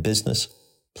Downtown in Business,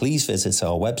 please visit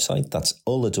our website, that's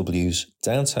all the W's,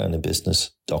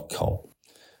 downtowninbusiness.com.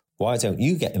 Why don't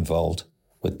you get involved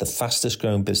with the fastest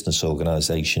growing business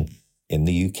organisation in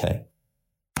the UK?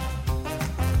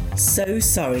 So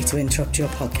sorry to interrupt your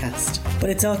podcast, but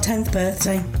it's our 10th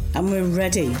birthday and we're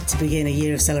ready to begin a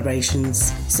year of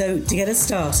celebrations. So to get us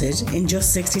started, in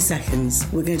just 60 seconds,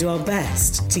 we're going to do our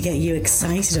best to get you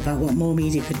excited about what More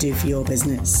Media could do for your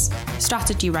business.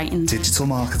 Strategy writing, digital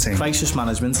marketing, crisis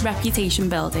management, reputation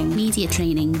building, media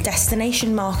training,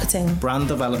 destination marketing, brand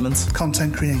development,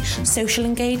 content creation, social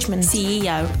engagement,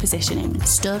 CEO positioning,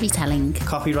 storytelling,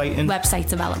 copywriting, website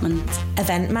development,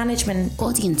 event management,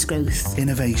 audience growth,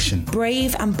 innovation,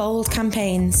 brave and bold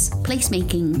campaigns,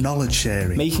 placemaking, knowledge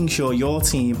sharing, making sure your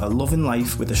team are loving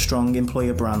life with a strong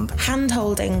employer brand,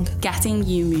 hand-holding, getting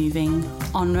you moving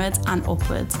onward and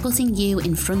upwards, putting you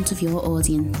in front of your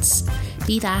audience.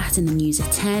 Be that in the news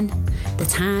at 10, The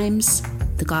Times,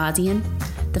 The Guardian,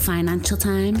 The Financial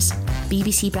Times,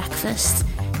 BBC Breakfast,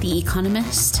 The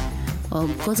Economist, or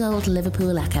good old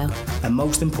Liverpool Echo. And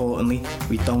most importantly,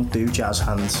 we don't do jazz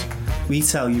hands. We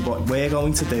tell you what we're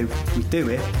going to do, we do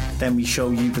it, then we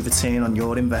show you the return on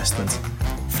your investment.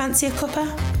 Fancy a cuppa?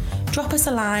 Drop us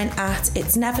a line at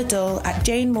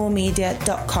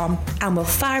itsneverdull@janemoremedia.com and we'll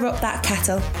fire up that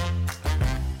kettle.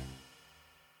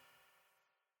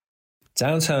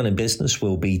 Downtown in Business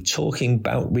will be talking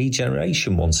about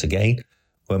regeneration once again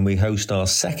when we host our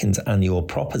second annual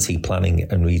Property Planning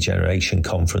and Regeneration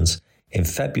Conference in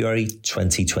February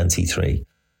 2023.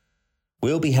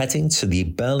 We'll be heading to the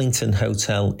Burlington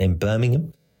Hotel in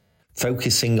Birmingham,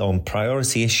 focusing on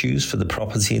priority issues for the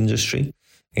property industry,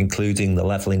 including the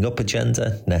Levelling Up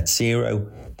agenda, net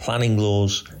zero, planning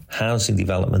laws, housing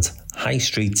development, high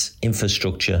streets,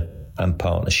 infrastructure and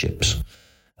partnerships.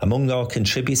 Among our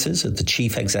contributors are the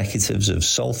chief executives of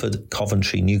Salford,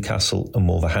 Coventry, Newcastle and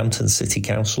Wolverhampton City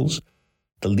Councils,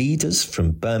 the leaders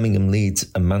from Birmingham, Leeds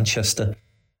and Manchester,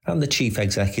 and the chief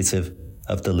executive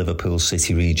of the Liverpool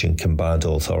City Region Combined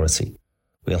Authority.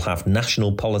 We'll have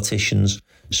national politicians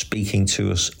speaking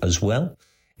to us as well,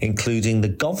 including the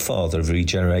godfather of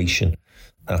regeneration,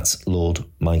 that's Lord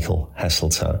Michael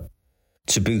Heseltine.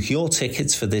 To book your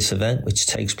tickets for this event, which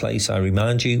takes place, I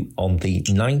remind you, on the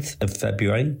 9th of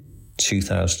February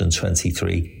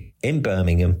 2023 in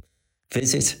Birmingham,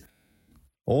 visit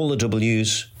all the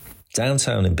W's,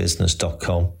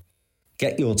 downtowninbusiness.com.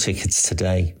 Get your tickets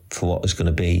today for what is going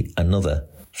to be another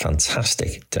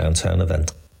fantastic downtown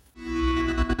event.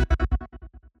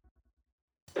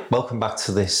 Welcome back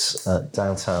to this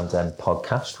Downtown Den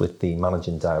podcast with the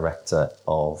Managing Director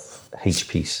of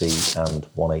HPC and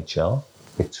 1HR,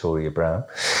 Victoria Brown.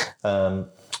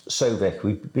 So Vic,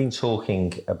 we've been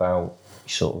talking about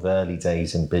sort of early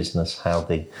days in business, how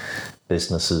the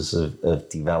businesses have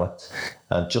developed.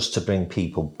 Just to bring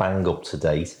people bang up to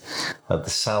date, the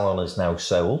salon is now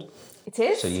sold. It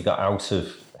is. So you got out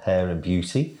of hair and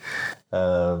beauty.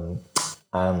 And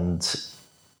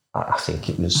I think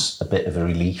it was a bit of a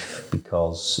relief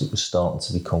because it was starting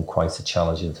to become quite a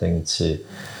challenging thing to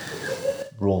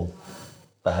run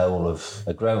the whole of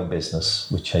a growing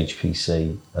business, which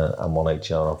HPC and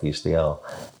 1HR obviously are,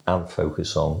 and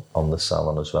focus on the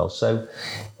salon as well. So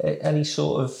any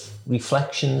sort of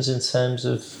reflections in terms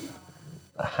of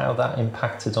how that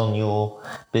impacted on your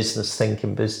business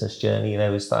thinking, business journey? You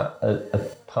know, is that a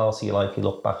part of your life you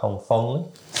look back on fondly?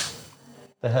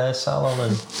 The hair salon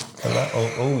and that?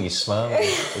 Oh, you're smiling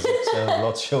as if I'm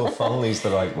not sure fondly's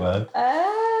the right word.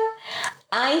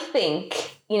 I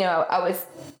think, I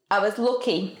was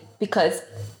lucky because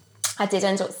I did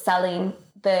end up selling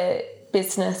the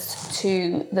business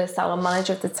to the salon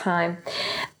manager at the time,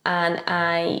 and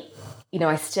I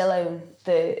still own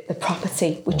the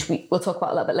property, which we'll talk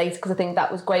about a little bit later, because I think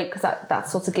that was great, because that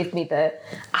sort of gave me the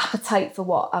appetite for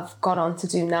what I've got on to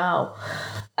do now.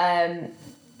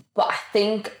 But I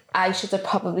think I should have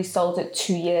probably sold it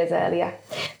 2 years earlier.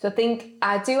 So I think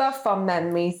I do have fond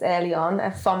memories early on. I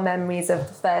have fond memories of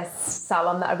the first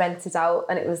salon that I rented out,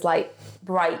 and it was like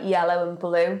bright yellow and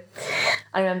blue.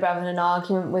 I remember having an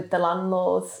argument with the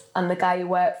landlord, and the guy who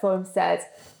worked for him said,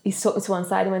 he took me to one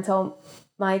side and went, "Oh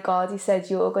my God," he said,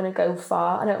 "you're going to go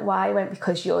far." I don't know why. I went,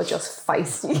 "Because you're just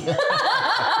feisty."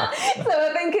 So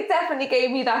I think it definitely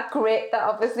gave me that grit that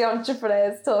obviously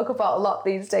entrepreneurs talk about a lot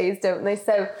these days, don't they?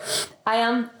 So I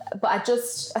am, but I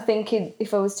think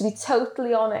if I was to be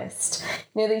totally honest,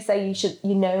 they say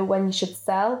you know when you should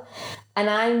sell. And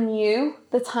I knew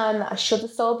the time that I should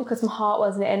have sold, because my heart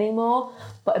wasn't in it anymore,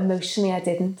 but emotionally I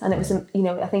didn't. And it was,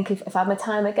 I think if I had my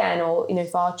time again, or,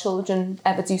 if our children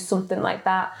ever do something like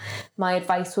that, my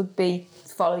advice would be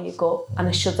follow your gut, and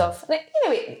I should have. And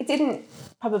it didn't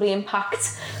probably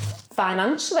impact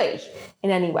financially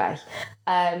in any way.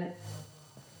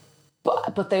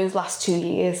 But those last 2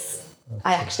 years,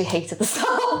 I actually hated the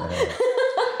sale. Yeah.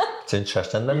 It's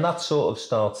interesting. And then that sort of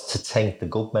starts to taint the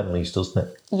good memories, doesn't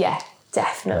it? Yeah,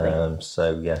 definitely.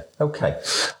 So, yeah, okay.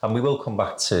 And we will come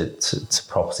back to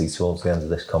property towards the end of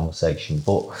this conversation.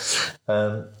 But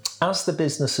as the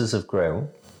businesses have grown,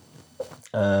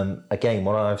 again,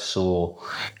 what I saw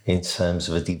in terms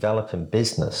of a developing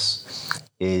business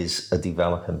is a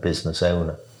developing business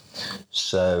owner.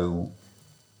 So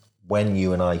when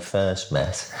you and I first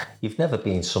met, you've never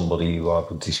been somebody who I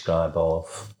would describe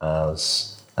of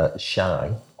as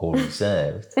shy or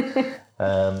reserved.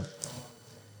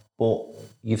 But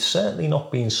you've certainly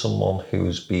not been someone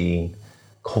who's been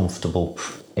comfortable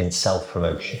in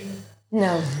self-promotion.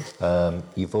 No.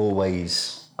 You've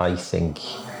always, I think,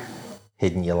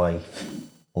 hidden your life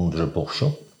under a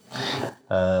bushel.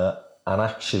 And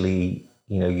actually,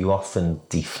 you often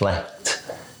deflect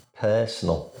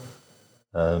personal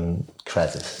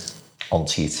credit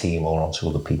onto your team or onto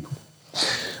other people.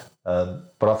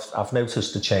 But I've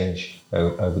noticed a change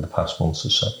over the past months or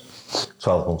so,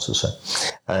 12 months or so.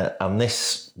 And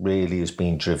this really has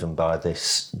been driven by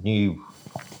this new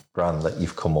brand that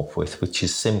you've come up with, which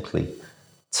is simply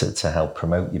to help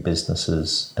promote your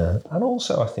businesses. And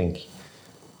also, I think,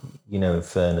 in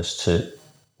fairness, to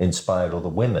inspire other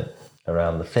women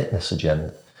around the fitness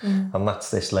agenda. Mm. And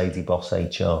that's this Lady Boss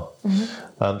HR.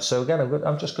 Mm-hmm. So again,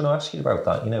 I'm just going to ask you about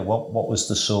that. What was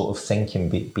the sort of thinking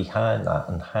behind that,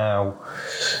 and how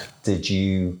did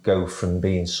you go from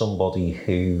being somebody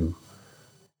who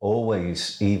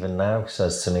always, even now,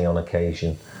 says to me on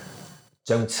occasion,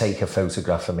 "Don't take a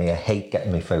photograph of me, I hate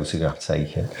getting my photograph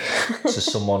taken," to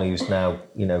someone who's now,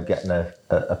 getting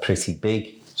a pretty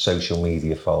big social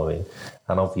media following,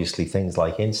 and obviously things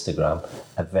like Instagram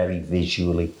are very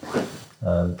visually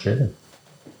driven.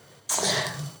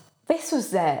 This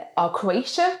was our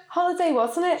Croatia holiday,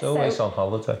 wasn't it? It's always on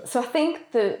holiday. So I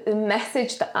think the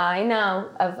message that I now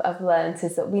have learned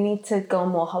is that we need to go on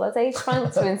more holidays,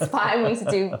 Frank, to inspire me to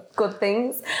do good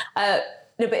things. No,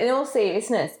 but in all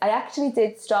seriousness, I actually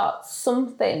did start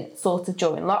something sort of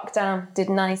during lockdown,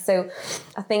 didn't I? So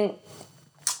I think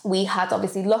we had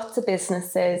obviously lots of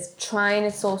businesses trying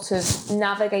to sort of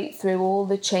navigate through all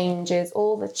the changes,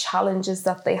 all the challenges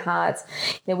that they had.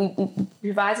 We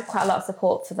provided quite a lot of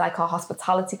support to like our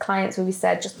hospitality clients, where we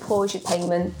said, just pause your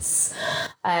payments,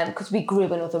 because we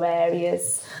grew in other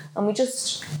areas. And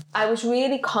I was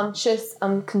really conscious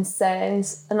and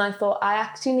concerned, and I thought, I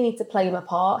actually need to play my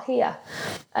part here.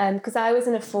 Because I was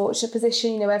in a fortunate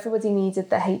position, everybody needed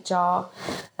the HR,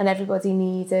 and everybody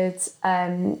needed,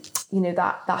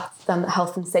 that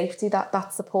health and safety,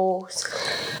 that support.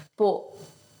 But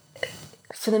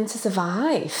for them to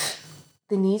survive,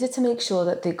 they needed to make sure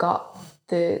that they got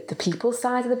the people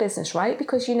side of the business right,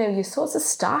 because your sorts of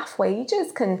staff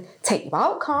wages can take you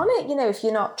out, can't it, if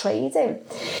you're not trading.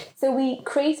 So we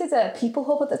created a people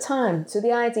hub at the time. So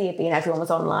the idea being everyone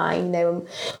was online, and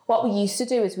what we used to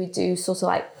do is we do sort of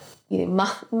like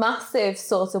massive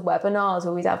sort of webinars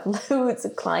where we'd have loads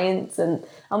of clients, and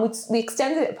we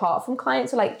extended it apart from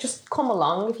clients. So like, just come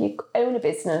along, if you own a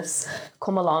business,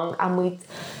 come along, and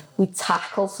we'd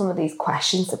tackle some of these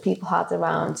questions that people had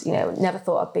around, never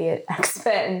thought I'd be an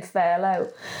expert in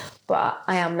furlough, but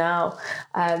I am now.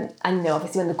 And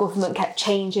obviously when the government kept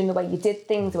changing the way you did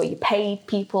things, the way you paid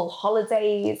people,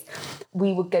 holidays,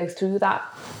 we would go through that.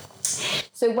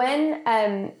 So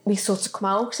when we sort of come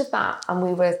out of that and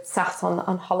we were sat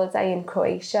on holiday in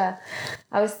Croatia,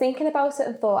 I was thinking about it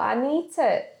and thought, I need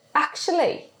to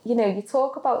actually, you know, you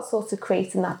talk about sort of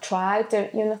creating that tribe,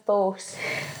 don't you? And I thought,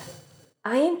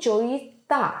 I enjoyed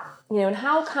that, you know, and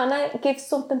how can I give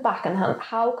something back, and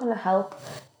how can I help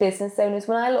business owners?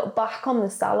 When I look back on the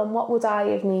salon, what would I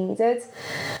have needed?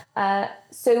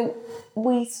 So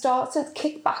we started to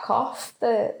kick back off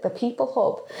the People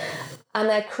Hub, and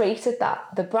I created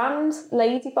the brand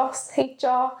Lady Boss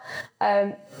HR.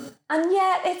 And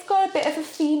yeah, it's got a bit of a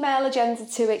female agenda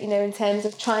to it, you know, in terms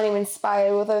of trying to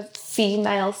inspire other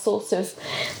female sort of,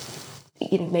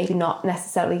 you know, maybe not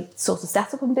necessarily sort of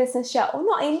set up in business yet, or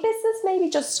not in business, maybe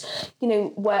just, you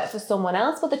know, work for someone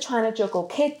else, but they're trying to juggle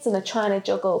kids and they're trying to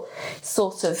juggle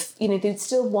sort of, you know, they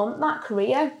still want that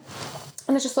career.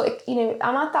 And I just thought, you know,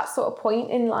 I'm at that sort of point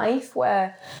in life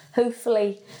where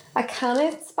hopefully I can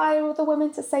inspire other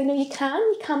women to say, no, you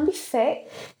can be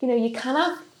fit, you know, you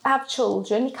can have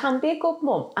children, you can be a good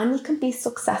mum, and you can be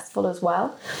successful as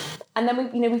well. And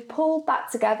then we've pulled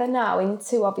that together now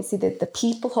into obviously the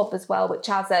People Hub as well, which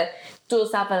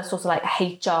does have a sort of like a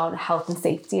HR and health and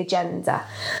safety agenda,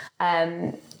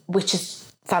 which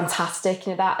is fantastic.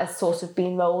 You know, that has sort of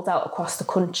been rolled out across the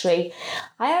country.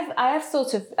 I have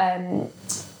sort of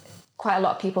quite a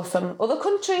lot of people from other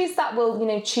countries that will, you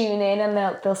know, tune in, and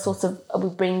they'll sort of, we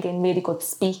bring in really good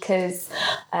speakers.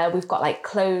 We've got like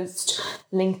closed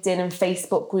LinkedIn and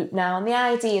Facebook group now, and the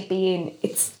idea being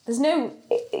there's no,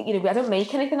 you know, I don't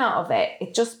make anything out of it.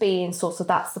 It's just being sort of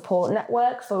that support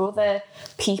network for other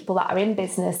people that are in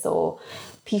business or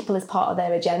people as part of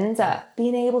their agenda,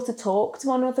 being able to talk to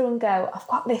one another and go, I've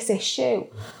got this issue,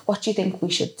 what do you think we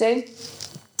should do?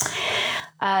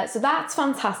 So that's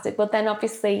fantastic. But then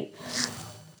obviously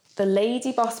the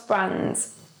Lady Boss brand,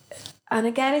 and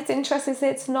again, it's interesting,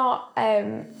 it's not,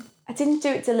 I didn't do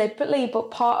it deliberately,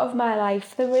 but part of my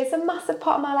life, there is a massive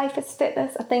part of my life is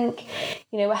fitness. I think,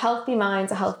 you know, a healthy mind,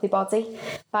 a healthy body,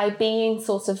 by being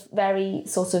sort of very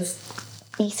sort of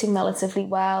eating relatively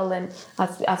well, and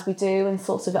as we do, and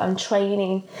sort of and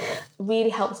training really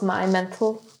helps my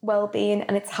mental well-being,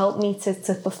 and it's helped me to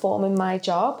perform in my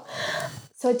job.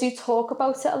 So I do talk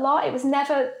about it a lot. It was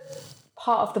never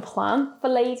part of the plan for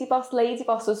Lady Boss. Lady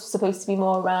Boss was supposed to be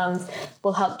more around,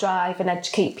 we'll help drive and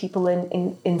educate people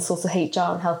in sort of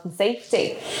HR and health and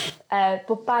safety.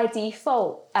 But by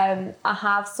default, I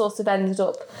have sort of ended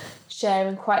up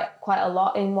sharing quite a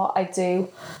lot in what I do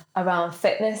around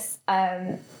fitness.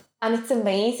 And it's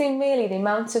amazing, really, the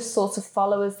amount of sort of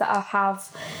followers that I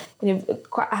have. You know,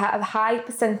 quite a high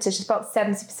percentage, about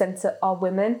 70% are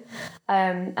women.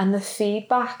 And the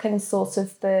feedback and sort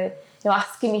of the, you know,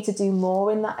 asking me to do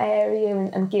more in that area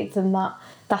and give them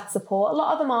that support. A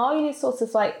lot of them are, you know, sort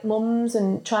of like mums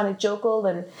and trying to juggle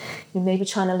and, you know, maybe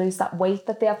trying to lose that weight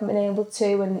that they haven't been able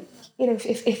to. And, you know,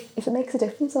 if it makes a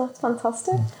difference, well, that's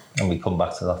fantastic. And we come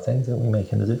back to that thing, don't we,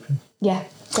 making a difference? Yeah,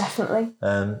 definitely.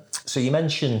 So you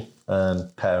mentioned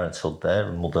parenthood there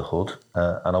and motherhood,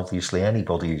 and obviously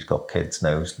anybody who's got kids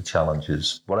knows the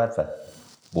challenges, whatever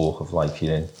walk of life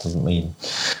you're in. Doesn't mean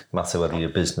matter whether you're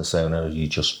a business owner or you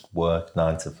just work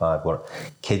 9 to 5.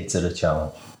 Kids are a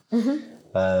challenge.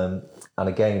 Mm-hmm. And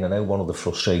again, I know one of the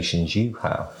frustrations you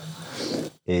have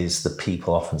is that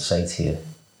people often say to you,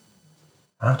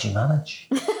 how do you manage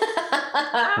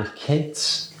with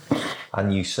kids?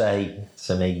 And you say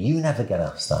to me, you never get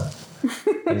asked that.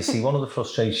 And you see, one of the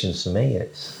frustrations for me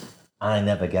is I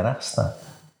never get asked that.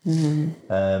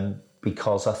 Mm-hmm.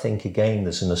 Because I think, again,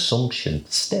 there's an assumption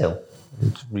still,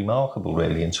 it's remarkable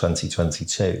really in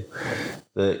 2022,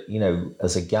 that, you know,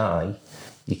 as a guy,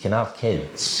 you can have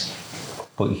kids,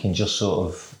 but you can just sort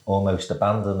of almost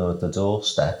abandon them at the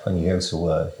doorstep when you go to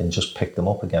work and just pick them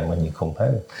up again when you come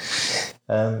home.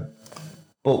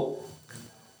 But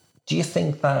do you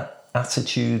think that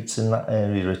attitudes in that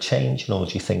area are changing, or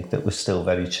do you think that we're still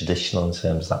very traditional in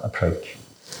terms of that approach?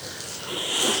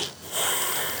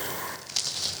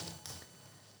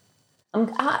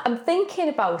 I'm thinking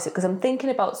about it because I'm thinking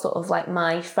about sort of like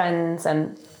my friends,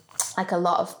 and like a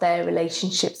lot of their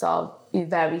relationships are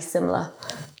very similar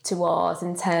to ours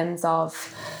in terms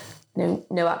of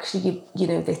no, actually, you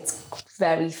know, it's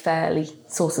very fairly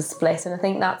sort of split. And I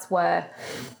think that's where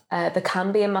there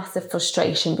can be a massive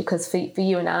frustration, because for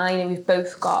you and I, you know, we've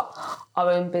both got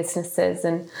our own businesses,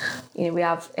 and, you know, we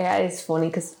have, it is funny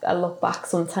because I look back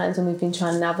sometimes when we've been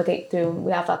trying to navigate through, and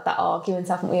we have had that argument,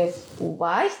 haven't we, of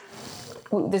why?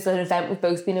 There's an event we've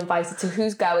both been invited to,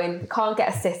 who's going, can't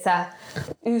get a sitter,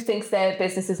 who thinks their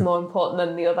business is more important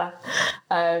than the other.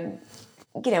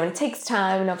 you know, and it takes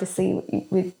time, and obviously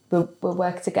we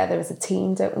work together as a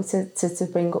team, don't we, to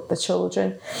bring up the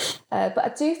children. But I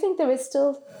do think there is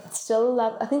still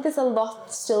I think there's a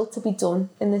lot still to be done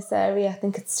in this area. I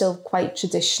think it's still quite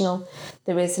traditional.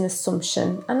 There is an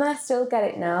assumption, and I still get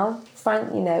it now.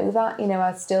 Frank, you know that. You know,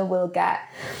 I still will get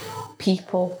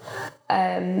people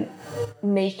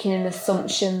making an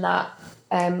assumption that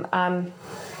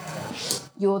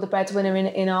you're the breadwinner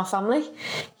in our family,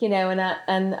 you know, and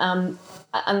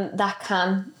that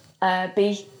can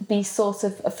be sort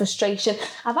of a frustration.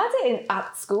 I've had it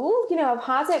at school, you know. I've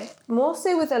had it more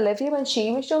so with Olivia when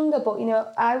she was younger, but you know,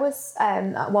 I was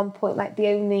at one point like the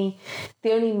only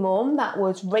mum that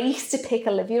would race to pick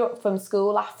Olivia up from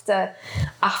school after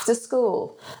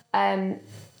school, that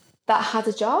had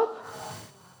a job.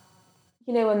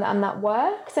 You know, and that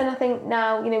worked. And I think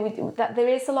now, you know, that there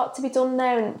is a lot to be done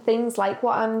there, and things like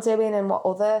what I'm doing and what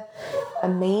other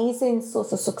amazing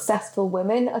sort of successful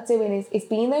women are doing is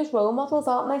being those role models,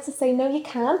 aren't they, to say, no, you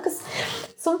can. Because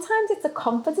sometimes it's a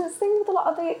confidence thing with a lot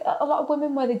of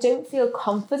women, where they don't feel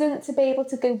confident to be able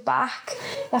to go back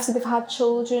after they've had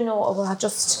children, or well, I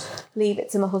just leave it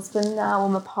to my husband now or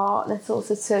my partner sort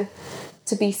of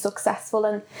to be successful.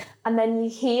 And then you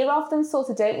hear of them sort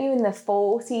of, don't you, in their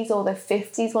 40s or their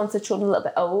 50s, once the children are a little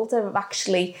bit older, of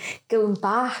actually going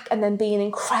back and then being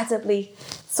incredibly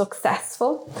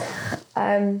successful.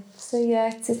 So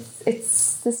yeah,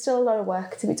 it's there's still a lot of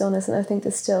work to be done, isn't there? I think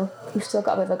we've still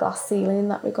got a bit of a glass ceiling in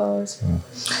that regard.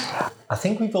 I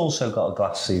think we've also got a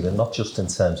glass ceiling, not just in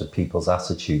terms of people's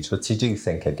attitudes, but I do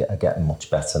think are getting much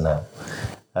better now.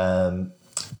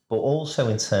 But also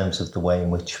in terms of the way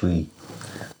in which we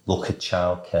look at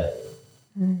childcare,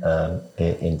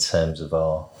 in terms of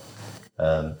our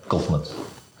government.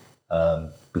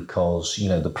 Because, you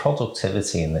know, the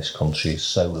productivity in this country is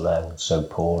so low, so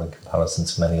poor in comparison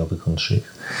to many other countries.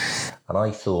 And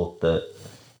I thought that,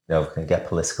 you know, if I can get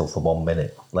political for 1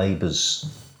 minute, Labour's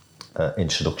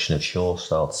introduction of Sure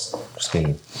Start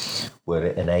scheme, where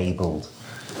it enabled,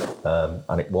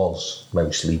 and it was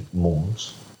mostly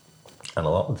mums, and a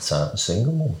lot of the time a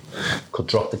single mum, could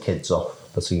drop the kids off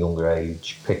at a younger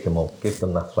age, pick them up, give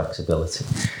them that flexibility.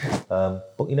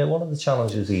 But, you know, one of the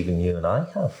challenges even you and I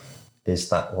have is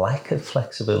that lack of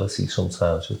flexibility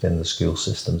sometimes within the school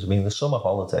systems. I mean, the summer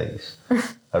holidays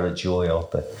are a joy,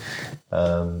 aren't they?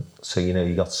 So, you know,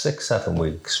 you got 6-7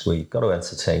 weeks where you've got to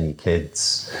entertain your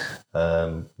kids.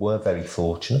 We're very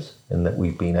fortunate in that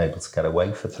we've been able to get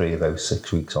away for 3 of those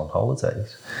 6 weeks on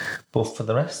holidays. But for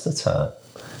the rest of the time,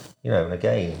 you know, and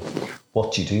again,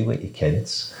 what do you do with your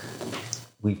kids?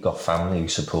 We've got family who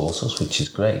support us, which is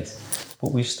great.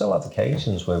 But we still have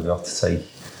occasions where we have to take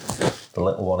the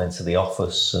little one into the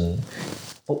office,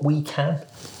 but we can.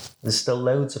 There's still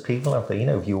loads of people out there, you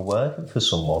know, if you're working for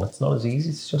someone, it's not as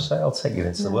easy to just say, I'll take you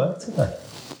into the work today.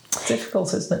 It's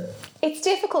difficult, isn't it? It's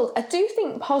difficult. I do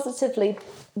think positively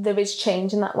there is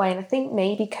change in that way, and I think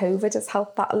maybe COVID has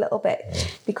helped that a little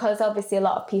bit, because obviously a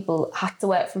lot of people had to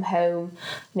work from home.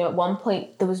 You know, at one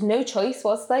point there was no choice,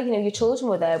 was there? You know, your children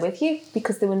were there with you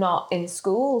because they were not in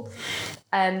school.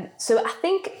 So I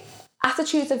think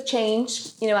attitudes have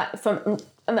changed, you know,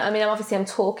 I'm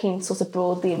talking sort of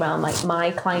broadly around like my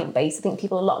client base. I think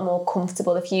people are a lot more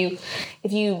comfortable. If you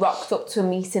rocked up to a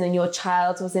meeting and your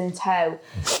child was in tow,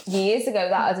 years ago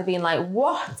that would have been like,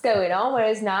 what's going on?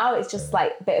 Whereas now it's just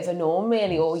like a bit of a norm,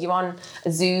 really. Or you're on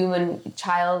a Zoom and your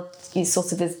child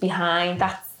sort of is behind.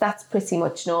 That's pretty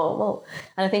much normal.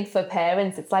 And I think for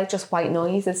parents, it's like just white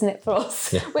noise, isn't it, for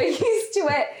us? Yeah. We're used to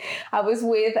it. I was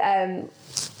with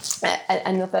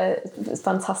another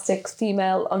fantastic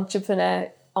female entrepreneur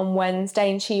on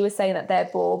Wednesday, and she was saying that their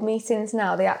board meetings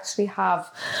now, they actually have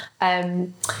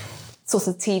sort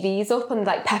of TVs up, and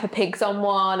like Peppa Pig's on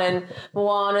one and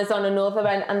Moana's on another,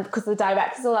 and because the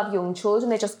directors all have young children,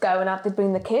 they just go and they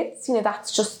bring the kids. You know,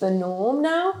 that's just the norm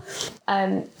now.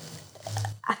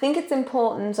 I think it's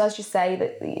important, as you say,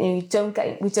 that we don't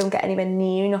get anywhere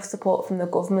near enough support from the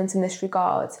government in this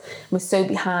regard. We're so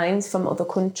behind from other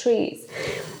countries.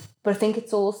 But I think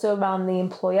it's also around the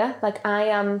employer. Like, I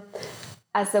am,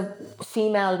 as a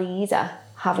female leader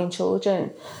having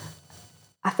children,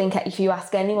 I think if you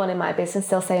ask anyone in my business,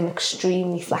 they'll say I'm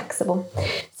extremely flexible.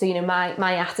 So, you know,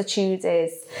 my attitude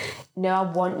is, no, I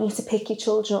want you to pick your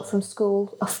children up from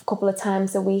school a couple of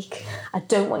times a week. I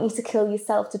don't want you to kill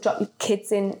yourself to drop your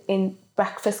kids in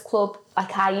breakfast club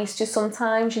like I used to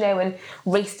sometimes, you know, and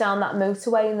race down that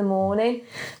motorway in the morning,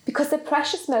 because the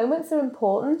precious moments are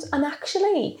important. And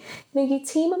actually, you know, your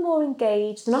team are more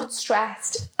engaged, they're not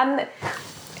stressed. And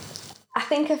I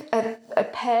think a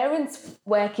parent's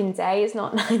working day is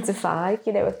not 9 to 5.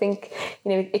 You know, I think,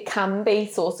 you know, it can be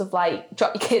sort of like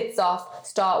drop your kids off,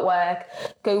 start work,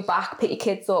 go back, pick your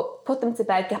kids up, put them to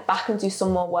bed, get back and do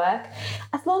some more work.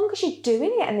 As long as you're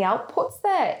doing it and the output's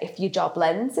there, if your job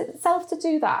lends itself to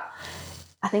do that,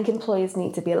 I think employers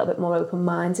need to be a little bit more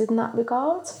open-minded in that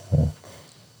regard.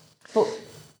 But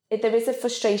there is a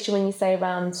frustration when you say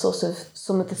around sort of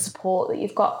some of the support that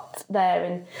you've got there,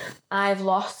 and I've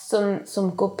lost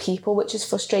some good people, which has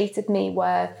frustrated me,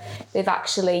 where they've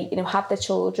actually, you know, had their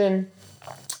children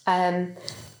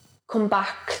come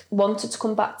back, wanted to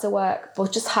come back to work,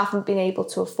 but just haven't been able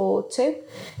to afford to,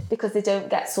 because they don't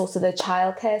get sort of their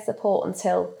childcare support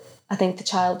until I think the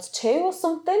child's 2 or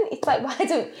something. It's like,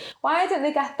 why don't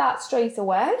they get that straight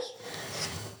away?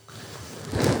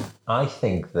 I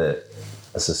think that,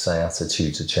 as I say,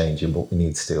 attitudes are changing, but we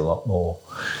need to do a lot more.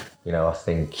 You know, I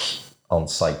think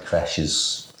on-site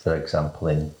creches, for example,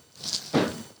 in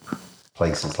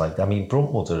places like that. I mean,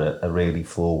 Bruntwood are a really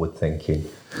forward-thinking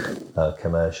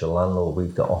commercial landlord.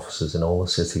 We've got offices in all the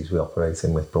cities we operate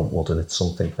in with Bruntwood, and it's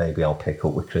something maybe I'll pick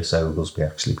up with Chris Oglesby,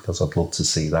 actually, because I'd love to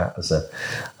see that as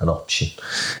an option.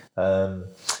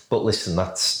 But listen,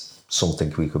 that's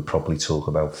something we could probably talk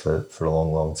about for a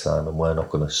long, long time, and we're not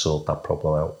going to sort that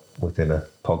problem out within a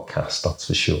podcast, that's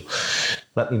for sure.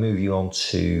 Let me move you on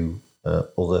to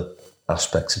other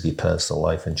aspects of your personal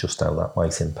life and just how that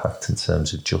might impact in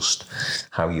terms of just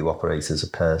how you operate as a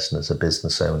person, as a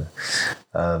business owner.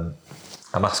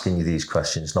 I'm asking you these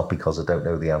questions not because I don't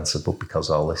know the answer, but because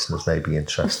our listeners may be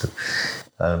interested.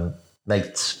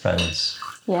 Mates, friends,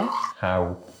 Yeah.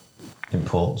 how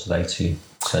important are they to you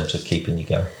in terms of keeping you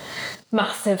going?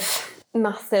 Massive.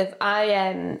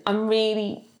 I'm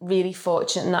really, really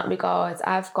fortunate in that regard.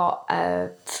 I've got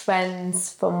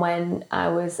friends from when I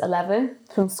was 11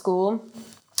 from school.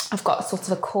 I've got sort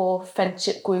of a core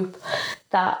friendship group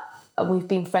that we've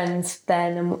been friends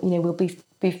then, and you know, we'll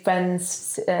be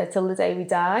friends till the day we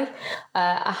die.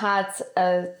 I had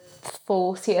a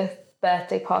 40th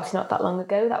birthday party not that long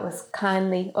ago that was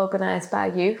kindly organised by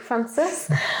you,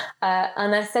 Francis.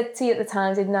 And I said to you at the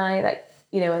time, didn't I, that,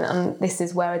 you know, and this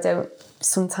is where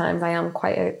sometimes I am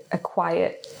quite a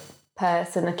quiet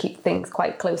person. I keep things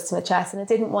quite close to my chest, and I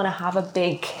didn't want to have a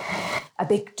big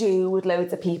do with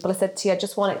loads of people. I said to you, I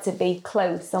just want it to be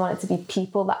close. I want it to be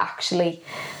people that actually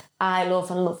I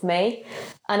love and love me.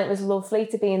 And it was lovely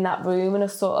to be in that room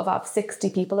and sort of have 60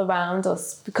 people around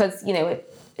us, because, you know,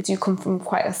 I do come from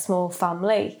quite a small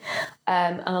family,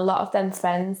 and a lot of them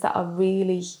friends that are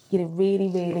really, you know, really,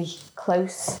 really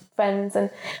close friends, and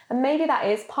maybe that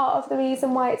is part of the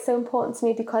reason why it's so important to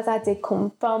me, because I did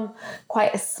come from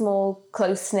quite a small,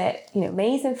 close-knit, you know,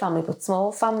 amazing family, but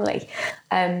small family,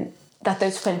 that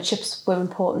those friendships were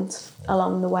important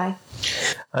along the way.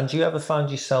 And do you ever find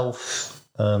yourself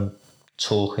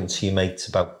talking to your mates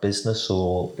about business,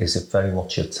 or is it very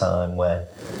much a time when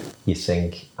you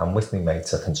think, I'm with me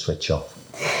mates, I can switch off?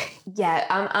 Yeah,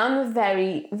 I'm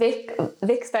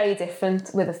Vic's very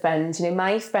different with a friend. You know,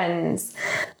 my friends,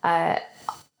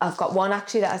 I've got one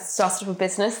actually that has started up a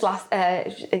business last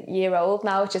a year old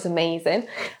now, which is amazing.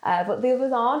 But the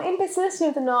others aren't in business.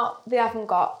 You know, they haven't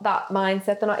got that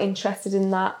mindset. They're not interested in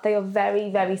that. They are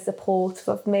very, very supportive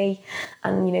of me,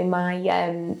 and you know,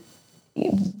 my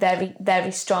very,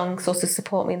 very strong sort of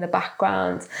support me in the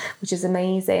background, which is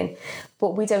amazing.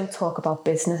 But we don't talk about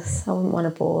business. I wouldn't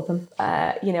want to bore them.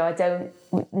 You know, I don't,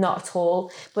 not at all.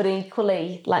 But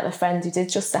equally, like my friend who did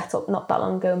just set up not that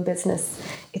long ago in business,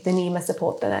 if they need my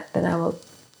support, then I will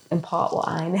impart what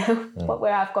I know,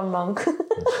 where I've gone wrong.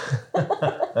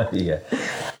 Yeah.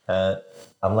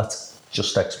 And let's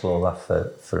just explore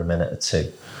that for a minute or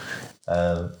two.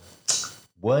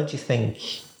 Where do you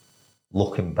think,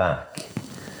 looking back,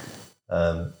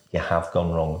 you have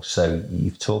gone wrong? So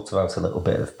you've talked about a little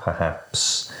bit of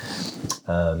perhaps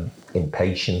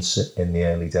impatience in the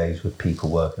early days with people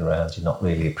working around you, not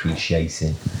really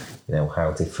appreciating, you know,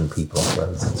 how different people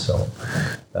operate and so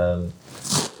on.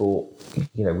 But,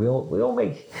 you know, we all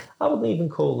make, I wouldn't even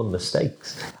call them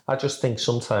mistakes. I just think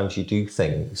sometimes you do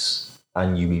things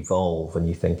and you evolve and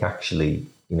you think, actually,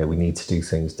 you know, we need to do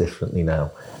things differently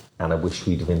now. And I wish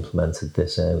we'd have implemented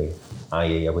this earlier.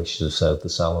 I.e., I wish to have served the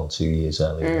salon 2 years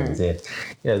earlier than we did.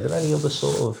 You know, are there any other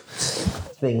sort of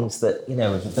things that, you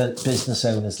know, if the business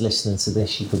owners listening to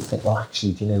this, you could think, well,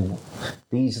 actually, do you know,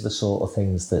 these are the sort of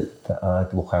things that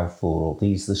I'd look out for, or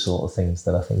these are the sort of things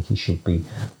that I think you should be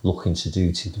looking to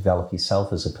do to develop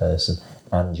yourself as a person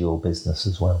and your business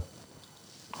as well?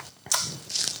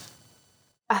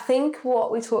 I think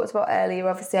what we talked about earlier,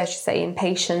 obviously, as you say,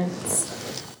 impatience,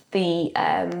 the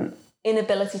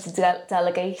inability to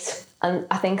delegate, and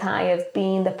I think I have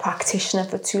been the practitioner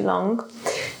for too long.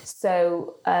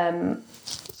 So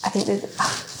I think there's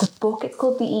the book, it's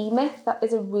called The E-Myth. That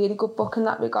is a really good book in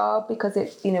that regard, because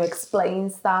it, you know,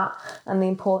 explains that and the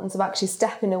importance of actually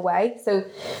stepping away. So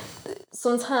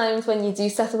sometimes when you do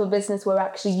set up a business where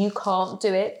actually you can't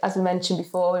do it, as we mentioned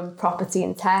before in property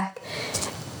and tech,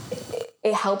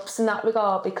 it helps in that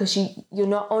regard, because you're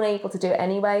not unable to do it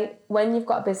anyway. When you've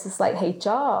got a business like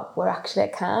HR, where actually I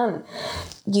can,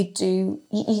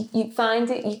 you find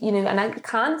it, you know,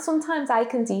 and sometimes I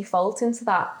can default into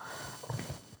that.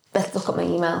 Let's look at my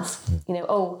emails, you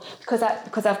know, because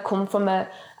I've come from a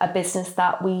business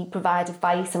that we provide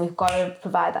advice and we've got to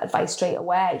provide that advice straight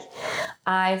away.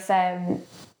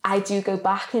 I do go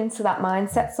back into that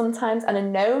mindset sometimes, and I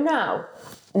know now,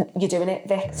 you're doing it,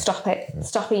 Vic, stop it.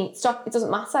 It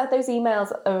doesn't matter. Those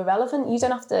emails are irrelevant. You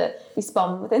don't have to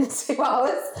respond within 2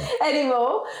 hours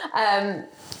anymore.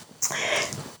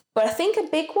 But I think a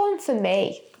big one for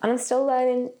me, and I'm still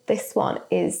learning this one,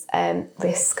 is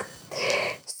risk.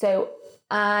 So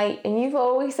and you've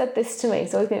always said this to me,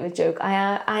 it's always been a joke,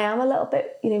 I am a little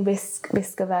bit, you know, risk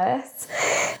averse.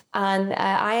 And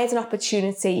I had an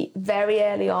opportunity very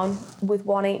early on with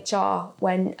One HR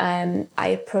when I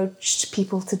approached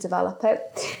people to develop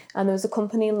it. And there was a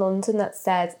company in London that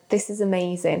said, this is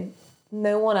amazing.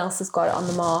 No one else has got it on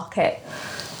the market.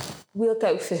 We'll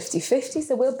go 50-50,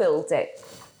 so we'll build it.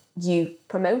 You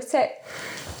promote it.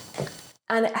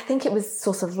 And I think it was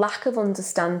sort of lack of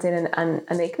understanding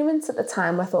and ignorance at the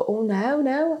time. I thought, oh,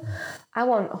 no, I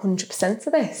want 100%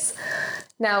 of this.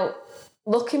 Now,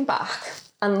 looking back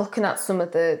and looking at some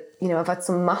of the, you know, I've had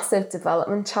some massive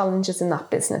development challenges in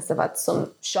that business. I've had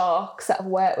some sharks that have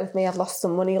worked with me. I've lost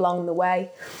some money along the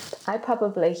way. I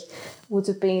probably would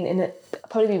have been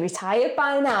probably be retired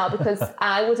by now, because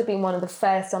I would have been one of the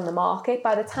first on the market.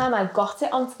 By the time I got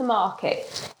it onto the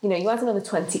market, you know, you had another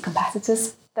 20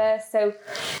 competitors there. So,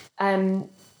 and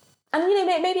you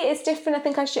know, maybe it's different. I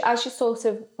think as you sort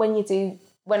of,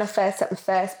 when I first set my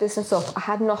first business up, I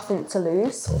had nothing to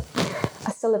lose.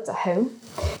 I still lived at home,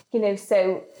 you know,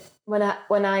 so when I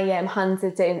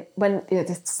handed in,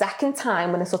 the second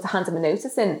time when I sort of handed my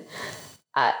notice in,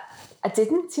 I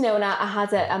didn't, you know, and I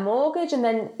had a mortgage, and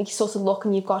then you sort of look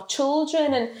and you've got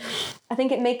children, and I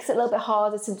think it makes it a little bit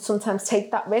harder to sometimes take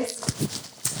that risk.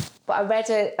 But I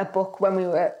read a book when we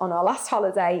were on our last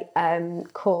holiday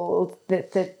called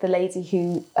the lady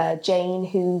who, Jane,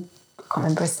 who, I can't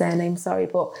remember her surname, sorry,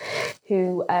 but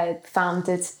who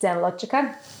founded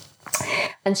Dermalogica.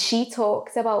 And she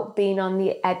talked about being on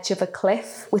the edge of a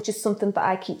cliff, which is something that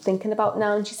I keep thinking about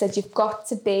now. And she said, you've got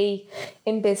to be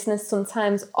in business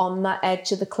sometimes on that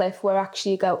edge of the cliff where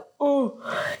actually you go, oh,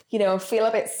 you know, I feel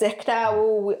a bit sick now.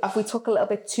 Oh, have we took a little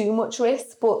bit too much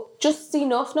risk? But just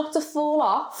enough not to fall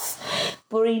off,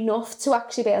 but enough to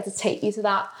actually be able to take you to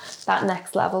that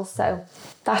next level. So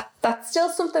that's still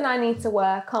something I need to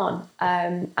work on.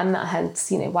 And that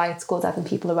hence, you know, why it's good having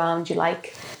people around you,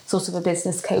 like sort of a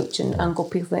business coach and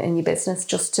good people in your business,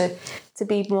 just to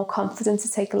be more confident,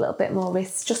 to take a little bit more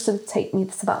risk, just to take me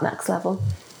to that next level.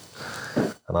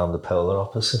 And I'm the polar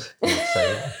opposite.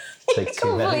 Take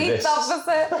too many risks.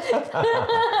 Opposite.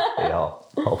 Yeah,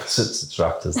 opposites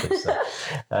attract, as they say.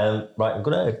 Right, I'm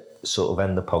going to sort of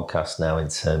end the podcast now in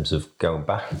terms of going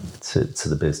back to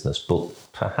the business, but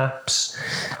perhaps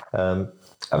I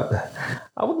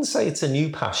wouldn't say it's a new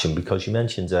passion, because you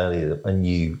mentioned earlier that when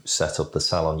you set up the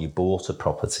salon, you bought a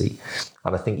property,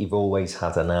 and I think you've always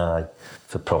had an eye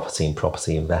for property and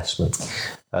property investment.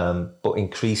 But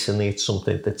increasingly, it's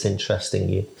something that's interesting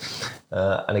you.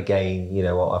 And again, you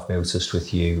know, what I've noticed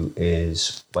with you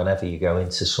is whenever you go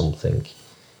into something,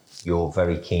 you're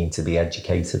very keen to be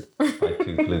educated by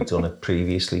people who've done it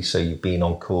previously. So you've been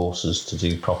on courses to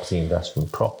do property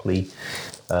investment properly.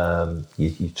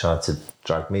 You tried to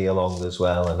drag me along as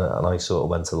well, and I sort of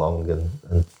went along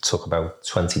and took about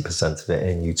 20% of it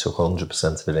in. You took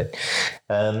 100% of it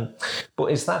in. But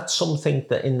is that something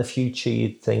that in the future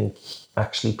you'd think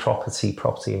actually property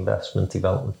investment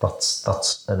development,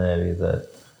 that's an area that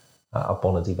I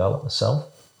want to develop myself?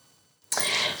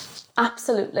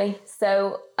 Absolutely.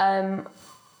 So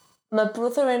my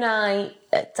brother and I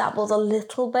dabbled a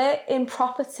little bit in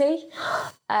property.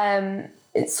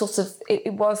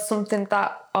 It was something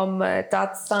that on my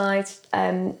dad's side,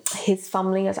 his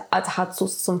family had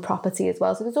sort of some property as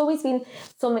well. So there's always been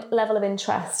some level of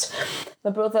interest.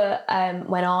 My brother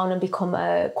went on and become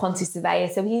a quantity surveyor.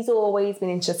 So he's always been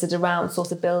interested around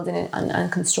sort of building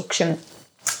and construction.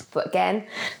 But again,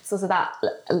 sort of that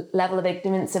level of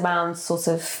ignorance around sort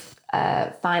of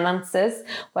finances,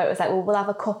 where it was like, well, we'll have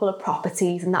a couple of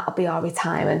properties and that'll be our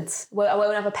retirement. Well, I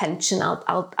won't have a pension.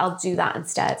 I'll do that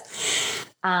instead.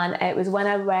 And it was when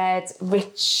I read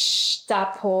Rich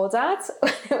Dad Poor Dad,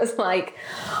 it was like,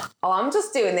 oh, I'm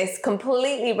just doing this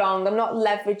completely wrong. I'm not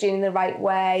leveraging in the right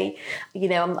way. You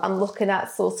know, I'm looking at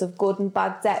sort of good and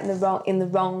bad debt in the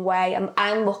wrong way.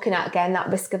 I'm looking at, again, that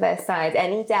risk averse side.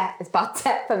 Any debt is bad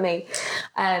debt for me.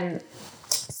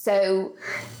 So,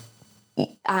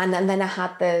 and then I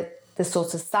had the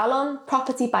sort of salon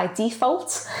property by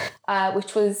default,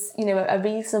 which was, you know, a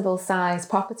reasonable size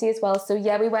property as well. So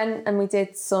yeah, we went and we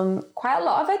did quite a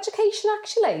lot of education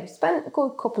actually. We spent a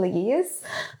good couple of years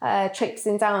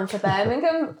traipsing down to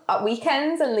Birmingham at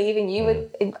weekends and leaving you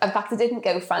with, in fact I didn't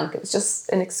go, Frank, it was just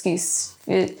an excuse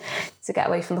to get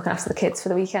away from looking after the kids for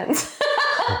the weekend.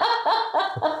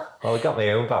 Well, I got my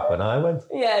own back when I went.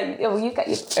 Yeah, well, you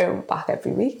get your own back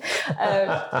every week.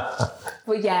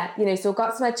 But yeah, you know, so I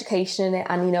got some education in it,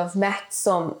 and, you know, I've met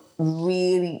some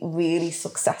really, really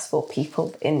successful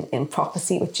people in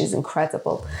property, which is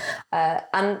incredible.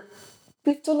 And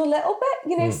we've done a little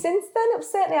bit, you know, since then.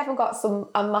 Certainly haven't got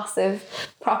a massive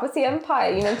property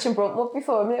empire. You mentioned Bruntwood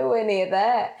before, I'm nowhere near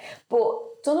there.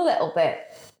 But done a little bit.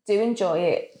 Do enjoy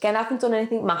it. Again, I haven't done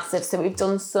anything massive, so we've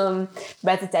done some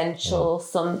residential,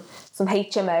 some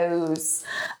HMOs,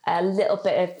 a little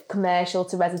bit of commercial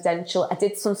to residential. I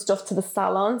did some stuff to the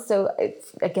salon, so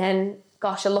again,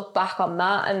 gosh, I look back on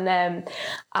that, and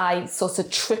I sort of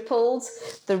tripled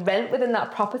the rent within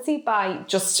that property by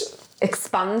just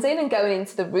expanding and going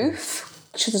into the roof,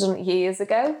 which I should have done it years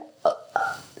ago.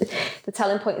 The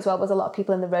telling point as well was a lot of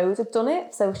people in the road had done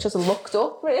it, so I should have looked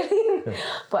up really,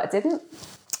 but I didn't.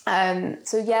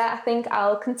 So yeah, I think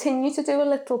I'll continue to do a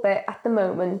little bit at the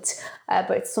moment,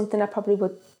 but it's something I probably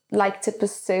would like to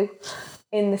pursue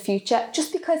in the future,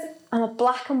 just because I'm a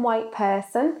black and white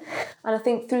person, and I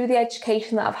think through the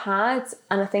education that I've had,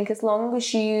 and I think as long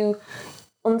as you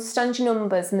understand your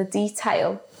numbers and the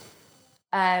detail,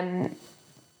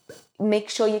 make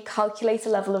sure you calculate a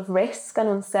level of risk and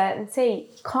uncertainty,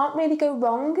 you can't really go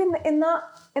wrong in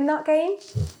that game.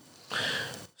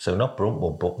 So not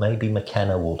Bruntwood, but maybe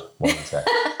McKenna would one day.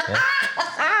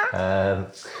 Yeah?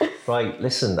 Right,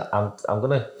 listen, I'm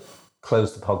going to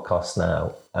close the podcast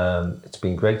now. It's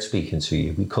been great speaking to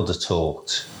you. We could have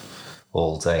talked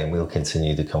all day, and we'll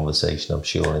continue the conversation, I'm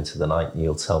sure, into the night. And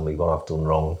you'll tell me what I've done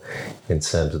wrong in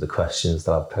terms of the questions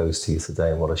that I've posed to you today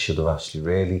and what I should have asked you,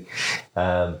 really.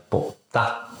 But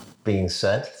that being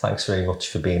said, thanks very much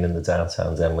for being in the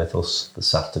Downtown Den with us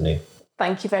this afternoon.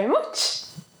 Thank you very much.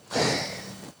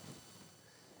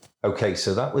 Okay,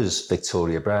 so that was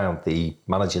Victoria Brown, the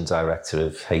Managing Director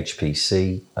of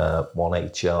HPC,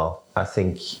 1HR. I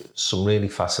think some really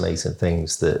fascinating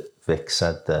things that Vic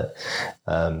said there.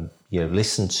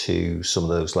 Listen to some of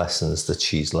those lessons that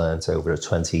she's learned over a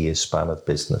 20-year span of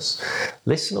business.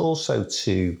 Listen also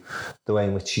to the way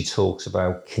in which she talks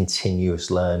about continuous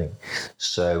learning.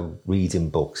 So reading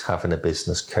books, having a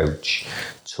business coach,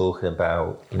 talking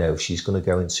about, if she's going to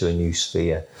go into a new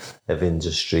sphere of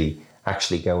industry,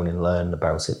 actually going and learning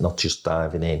about it, not just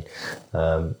diving in,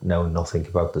 knowing nothing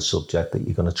about the subject that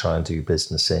you're going to try and do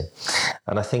business in.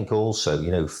 And I think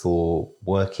also, for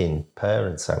working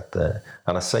parents out there,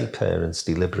 and I say parents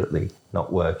deliberately,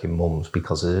 not working mums,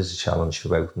 because it is a challenge for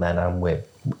both men and women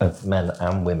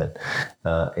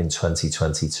in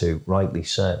 2022, rightly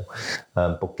so.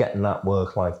 But getting that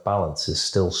work-life balance is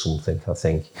still something I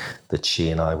think that she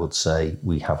and I would say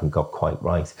we haven't got quite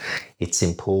right. It's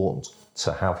important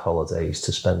to have holidays,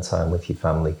 to spend time with your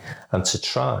family, and to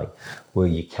try, where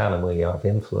you can and where you have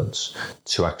influence,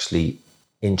 to actually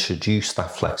introduce that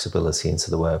flexibility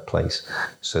into the workplace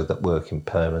so that working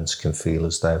parents can feel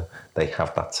as though they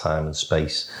have that time and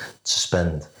space to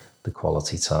spend the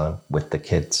quality time with the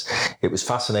kids. It was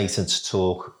fascinating to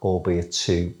talk, albeit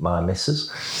to my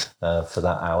missus, for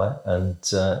that hour. And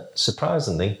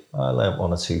surprisingly, I learnt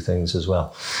one or two things as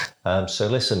well. So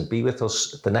listen, be with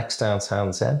us at the next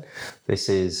Downtown Den. This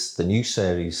is the new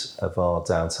series of our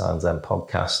Downtown Den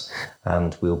podcast,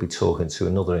 and we'll be talking to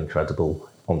another incredible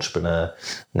entrepreneur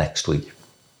next week.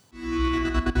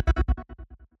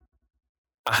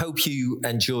 I hope you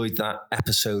enjoyed that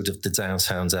episode of the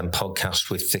Downtown Den podcast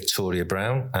with Victoria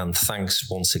Brown, and thanks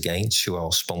once again to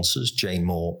our sponsors, Jane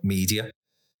Moore Media.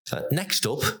 Next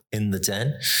up in the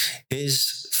den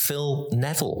is Phil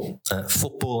Neville,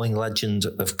 footballing legend,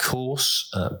 of course,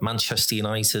 Manchester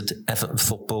United, Everton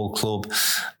Football Club,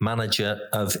 manager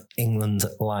of England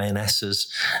Lionesses,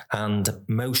 and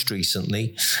most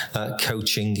recently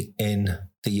coaching in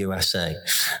the USA.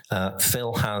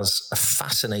 Phil has a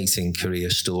fascinating career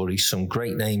story, some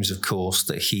great names, of course,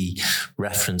 that he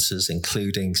references,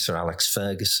 including Sir Alex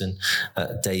Ferguson,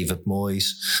 David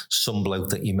Moyes, some bloke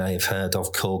that you may have heard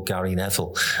of called Gary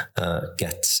Neville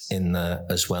gets in there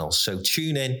as well. So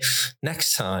tune in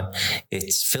next time.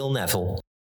 It's Phil Neville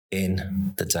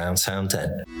in the Downtown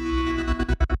Den.